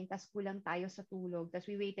aching, tas kulang tayo sa tulog, tas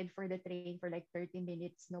we waited for the train for like 30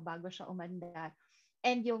 minutes, no, bago siya umandar.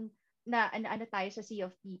 And yung, ano tayo sa sea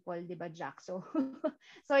of people, di ba, Jack? So,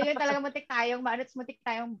 so yun talaga muntik tayong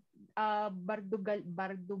bardugal,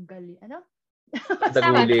 ano?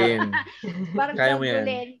 Dagulin. Kaya mo yan.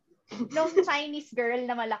 Bardugulin. Nung Chinese girl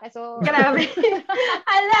na malaki. So, grabe.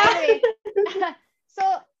 Anyway, so,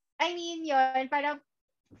 I mean, yun, parang,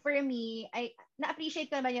 for me, na-appreciate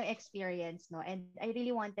ko naman yung experience, no? And I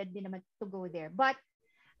really wanted din naman to go there. But,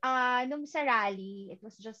 nung sa rally, it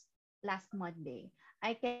was just last Monday.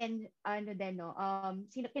 I can,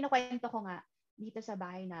 kinukwento ko nga dito sa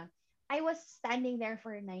bahay na I was standing there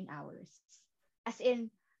for 9 hours. As in,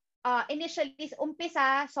 initially,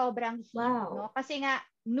 umpisa, sobrang heat, no? Kasi nga,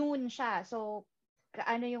 noon siya. So,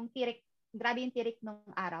 grabe yung tirik ng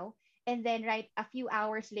araw. And then, right, a few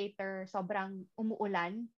hours later, sobrang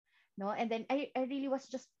umuulan, no? And then, I really was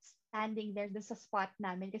just standing there sa spot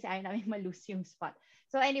namin kasi ayaw namin malose yung spot.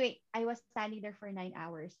 So, anyway, I was standing there for 9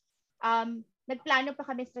 hours. Nagplano pa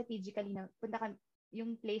kami strategically na punta kami,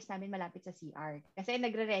 yung place namin malapit sa CR. Kasi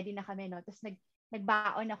nagre-ready na kami, no? Tapos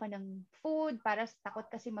nagbaon ako ng food para takot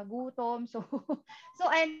kasi magutom. So,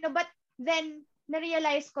 but then,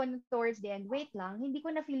 na-realize ko towards the end, wait lang, hindi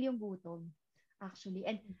ko na-feel yung gutom, actually.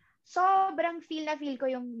 And sobrang feel ko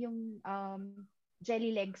yung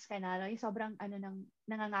jelly legs ka na, no? Yung sobrang,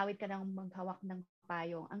 nangangawit ka ng maghawak ng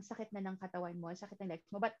payong. Ang sakit na ng katawan mo, ang sakit ng legs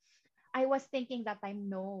mo. But I was thinking that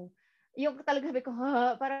time, no. Yung talaga sabi ko,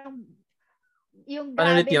 parang, yung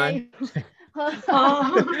grabe na yung,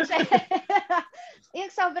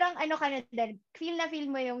 yung sobrang ka na din, feel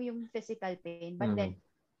mo yung physical pain. But then,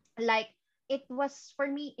 like,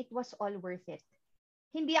 for me, it was all worth it.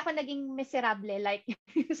 Hindi ako naging miserable like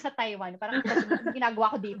sa Taiwan. Parang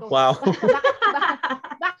ginagawa ko dito. Wow.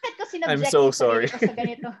 Bakit ko sinobject I'm so sorry. Ko sa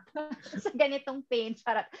ganito? Sa ganitong pain.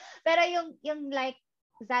 Charot. Pero yung like,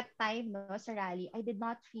 that time, no, sa rally, I did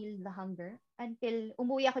not feel the hunger until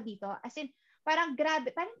umuwi ako dito. As in, parang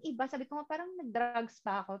grabe, parang iba. Sabi ko, parang nag-drugs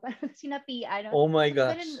pa ako. Parang sinapian. No? Oh my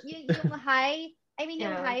gosh. Ganun, yung high,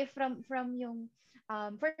 yung high from yung,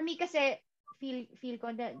 for me kasi, feel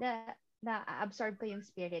ko na-absorb ko yung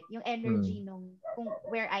spirit, yung energy nung kung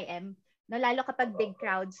where I am. No, lalo kapag big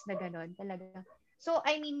crowds na gano'n talaga. So,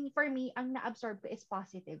 I mean, for me, ang na-absorb ko is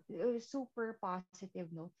positive. Super positive,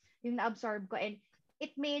 no? Yung na-absorb ko. And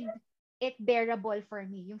it made it bearable for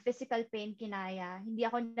me. Yung physical pain, kinaya. Hindi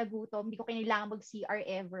ako nagutom. Hindi ko kailangan mag-CR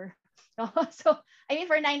ever. No? So, I mean,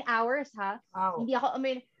 for 9 hours, ha? Wow. Hindi ako,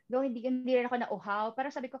 hindi rin ako nauhaw.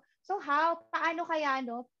 Parang sabi ko, so how? Paano kaya,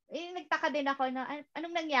 no? Nagtaka din ako na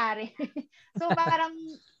anong nangyari. So parang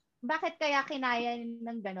bakit kaya kinaya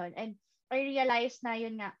ng ganon? And I realized na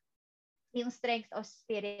yun nga, yung strength of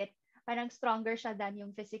spirit, parang stronger siya than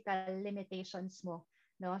yung physical limitations mo.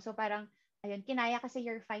 No? So parang, ayun, kinaya kasi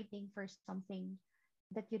you're fighting for something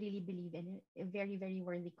that you really believe in. A very, very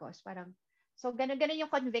worthy cause. Parang, so ganun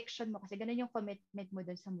yung conviction mo kasi ganun yung commitment mo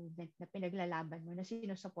dun sa movement na pinaglalaban mo, na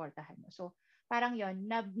sinusuportahan mo. So, parang yon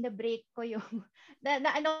na-break ko yung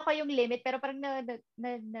ano ko yung limit, pero parang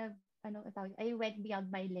I went beyond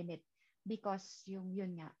my limit because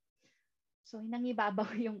yun nga. So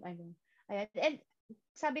nangibabaw yung ayan. And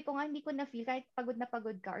sabi ko nga, hindi ko na feel kahit pagod na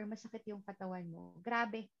pagod ka or masakit yung katawan mo.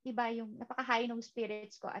 Grabe, iba yung napaka-high ng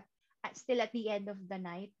spirits ko at still at the end of the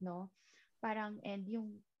night, no? Parang, and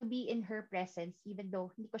yung to be in her presence even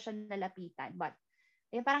though hindi ko siya nalapitan, but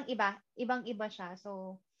yung parang ibang-iba siya.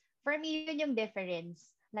 So for me, yun yung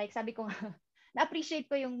difference. Like, sabi ko nga, na-appreciate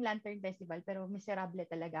ko yung Lantern Festival, pero miserable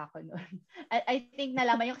talaga ako noon. I think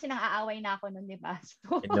nalaman yung kasi nang-aaway na ako noon, di ba?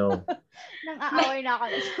 So, I know. nang-aaway na ako.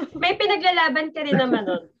 May pinaglalaban ka rin naman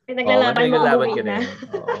nun. May Pinaglalaban mo pinaglalaban umuwi ka na. rin.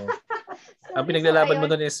 Oo. Ang Sorry, pinaglalaban mo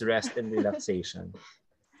ayun. doon is rest and relaxation.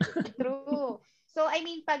 True. So, I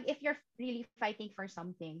mean, if you're really fighting for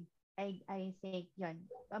something, I think yun,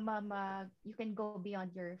 you can go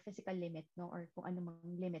beyond your physical limit, no? Or kung ano mang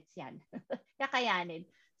limits yan. Kakayanin.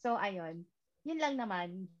 So, ayun. Yun lang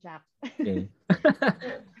naman, Jack. Okay.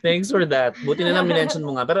 Thanks for that. Buti na lang minention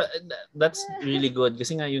mo nga. Pero that's really good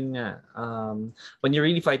kasi nga yun nga. When you're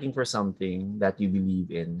really fighting for something that you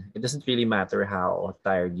believe in, it doesn't really matter how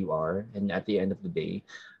tired you are. And at the end of the day,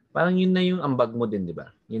 parang yun na yung ambag mo din, di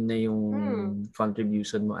ba? Yun na yung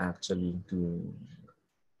contribution mo actually to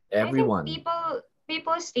everyone. I think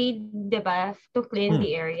people stayed, 'di ba, to clean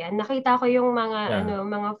the area. Nakita ko yung mga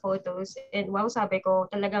mga photos and wow, sabi ko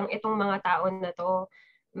talagang itong mga tao na to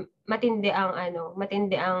matindi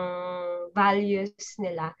ang values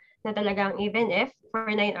nila na talagang even if for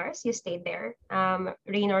 9 hours you stayed there,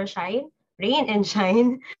 rain and shine.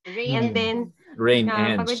 And then rain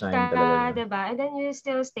and pagod shine ka, talaga. 'di ba? And then you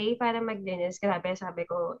still stay para maglinis. Grabe, sabi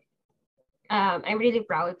ko I'm really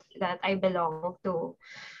proud that I belong to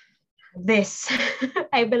this.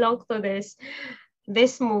 I belong to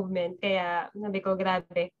this movement. Kaya sabi ko,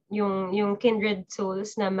 grabe, yung kindred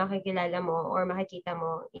souls na makikilala mo or makikita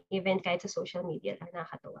mo, even kahit sa social media lang,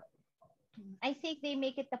 nakakatuwa. I think they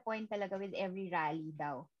make it the point talaga with every rally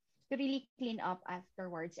daw to really clean up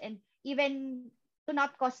afterwards and even to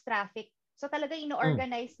not cause traffic. So talaga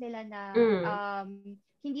ino-organize nila na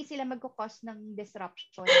hindi sila magko-cause ng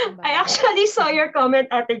disruption. I actually saw your comment,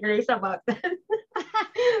 Ate Grace, about that.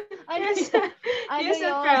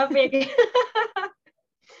 Yung traffic.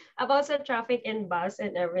 About the traffic and bus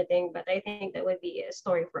and everything, but I think that would be a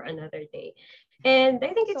story for another day. And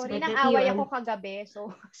I think it's good that away ako kagabi.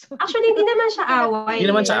 So actually, hindi naman siya away. Hindi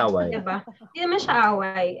naman siya away. Diba? Hindi naman siya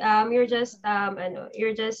away.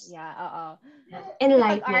 You're just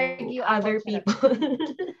enlightening other people.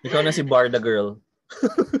 Ikaw na si Barda girl.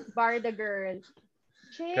 Barda girl.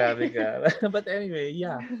 Grabe ka. But anyway,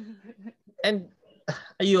 yeah. And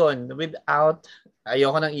ayun,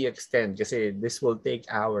 ayoko nang i-extend kasi this will take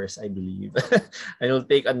hours, I believe. And will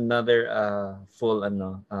take another full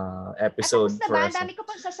episode for us. Dami ko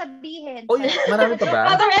pang sasabihin. Oh, yeah, marami pa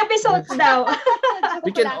ba? Other episodes daw.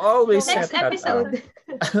 We can always set Next episode.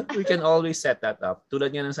 We can always set that up.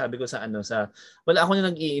 Tulad nga ng sabi ko wala ako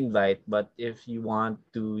na nag-i-invite, but if you want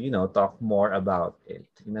to, talk more about it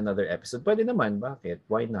in another episode, pwede naman. Bakit?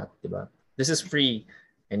 Why not? Diba? This is free.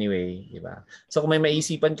 Anyway, diba? So kung may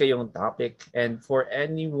maisipan kayong topic and for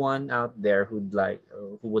anyone out there who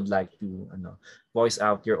would like to voice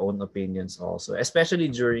out your own opinions also, especially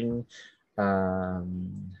during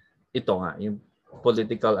ito nga yung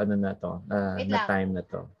political na time na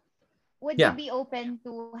to. Would you be open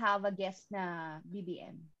to have a guest na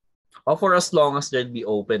BBM? For as long as they'd be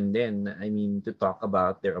open then, I mean, to talk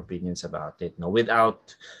about their opinions about it. No,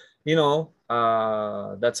 without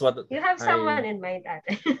that's what you have someone in mind,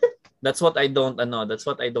 Ate. That's what I don't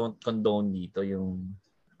condone dito yung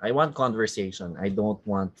I want conversation. I don't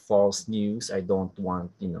want false news. I don't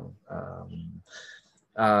want,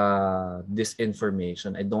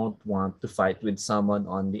 disinformation. I don't want to fight with someone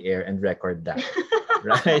on the air and record that.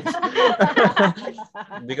 Right?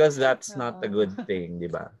 Because that's not a good thing, di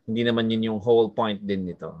ba? Hindi naman yun yung whole point din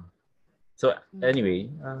nito. So anyway,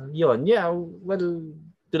 yun. Yeah, well,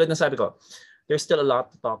 tulad ng sabi ko, there's still a lot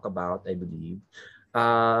to talk about, I believe.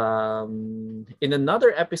 In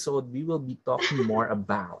another episode, we will be talking more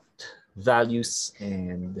about values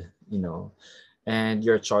and, and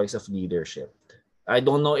your choice of leadership. I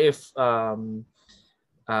don't know if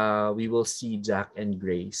we will see Jack and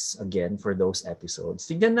Grace again for those episodes.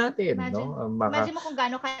 Tignan natin, Imagine mo kung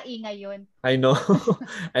gaano kaingay yun. I know.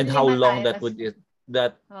 And how long it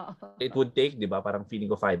would take, di ba? Parang feeling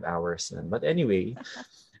ko 5 hours. But anyway,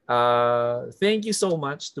 thank you so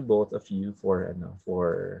much to both of you for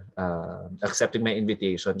accepting my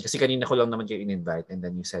invitation. Kasi kanina ko lang naman kayo in-invite and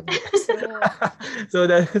then you said yes. So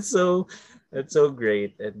that's so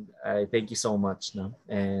great, and I thank you so much.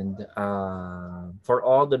 And for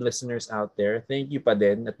all the listeners out there, thank you pa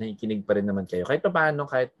din at nakikinig pa rin naman kayo. Kahit paano,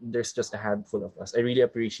 kahit there's just a handful of us, I really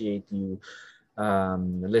appreciate you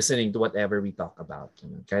listening to whatever we talk about.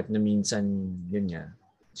 Kahit na minsan, yun nga,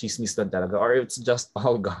 chismis lang talaga, or it's just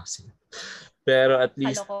all gossip. Pero at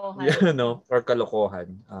least, or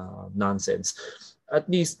kalokohan, nonsense.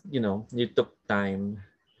 At least, you took time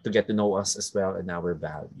to get to know us as well and our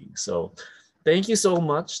values. So, Thank you so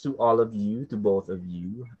much to all of you, to both of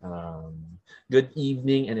you. Good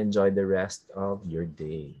evening and enjoy the rest of your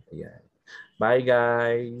day. Yeah. Bye,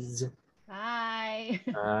 guys. Bye.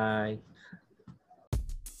 Bye.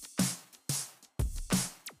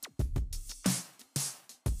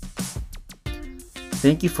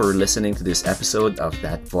 Thank you for listening to this episode of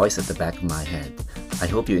That Voice at the Back of My Head. I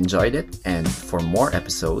hope you enjoyed it, and for more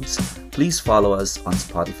episodes, please follow us on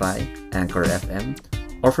Spotify, Anchor FM,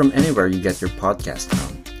 or from anywhere you get your podcast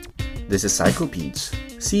from. This is Psychopedes.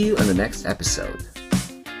 See you in the next episode.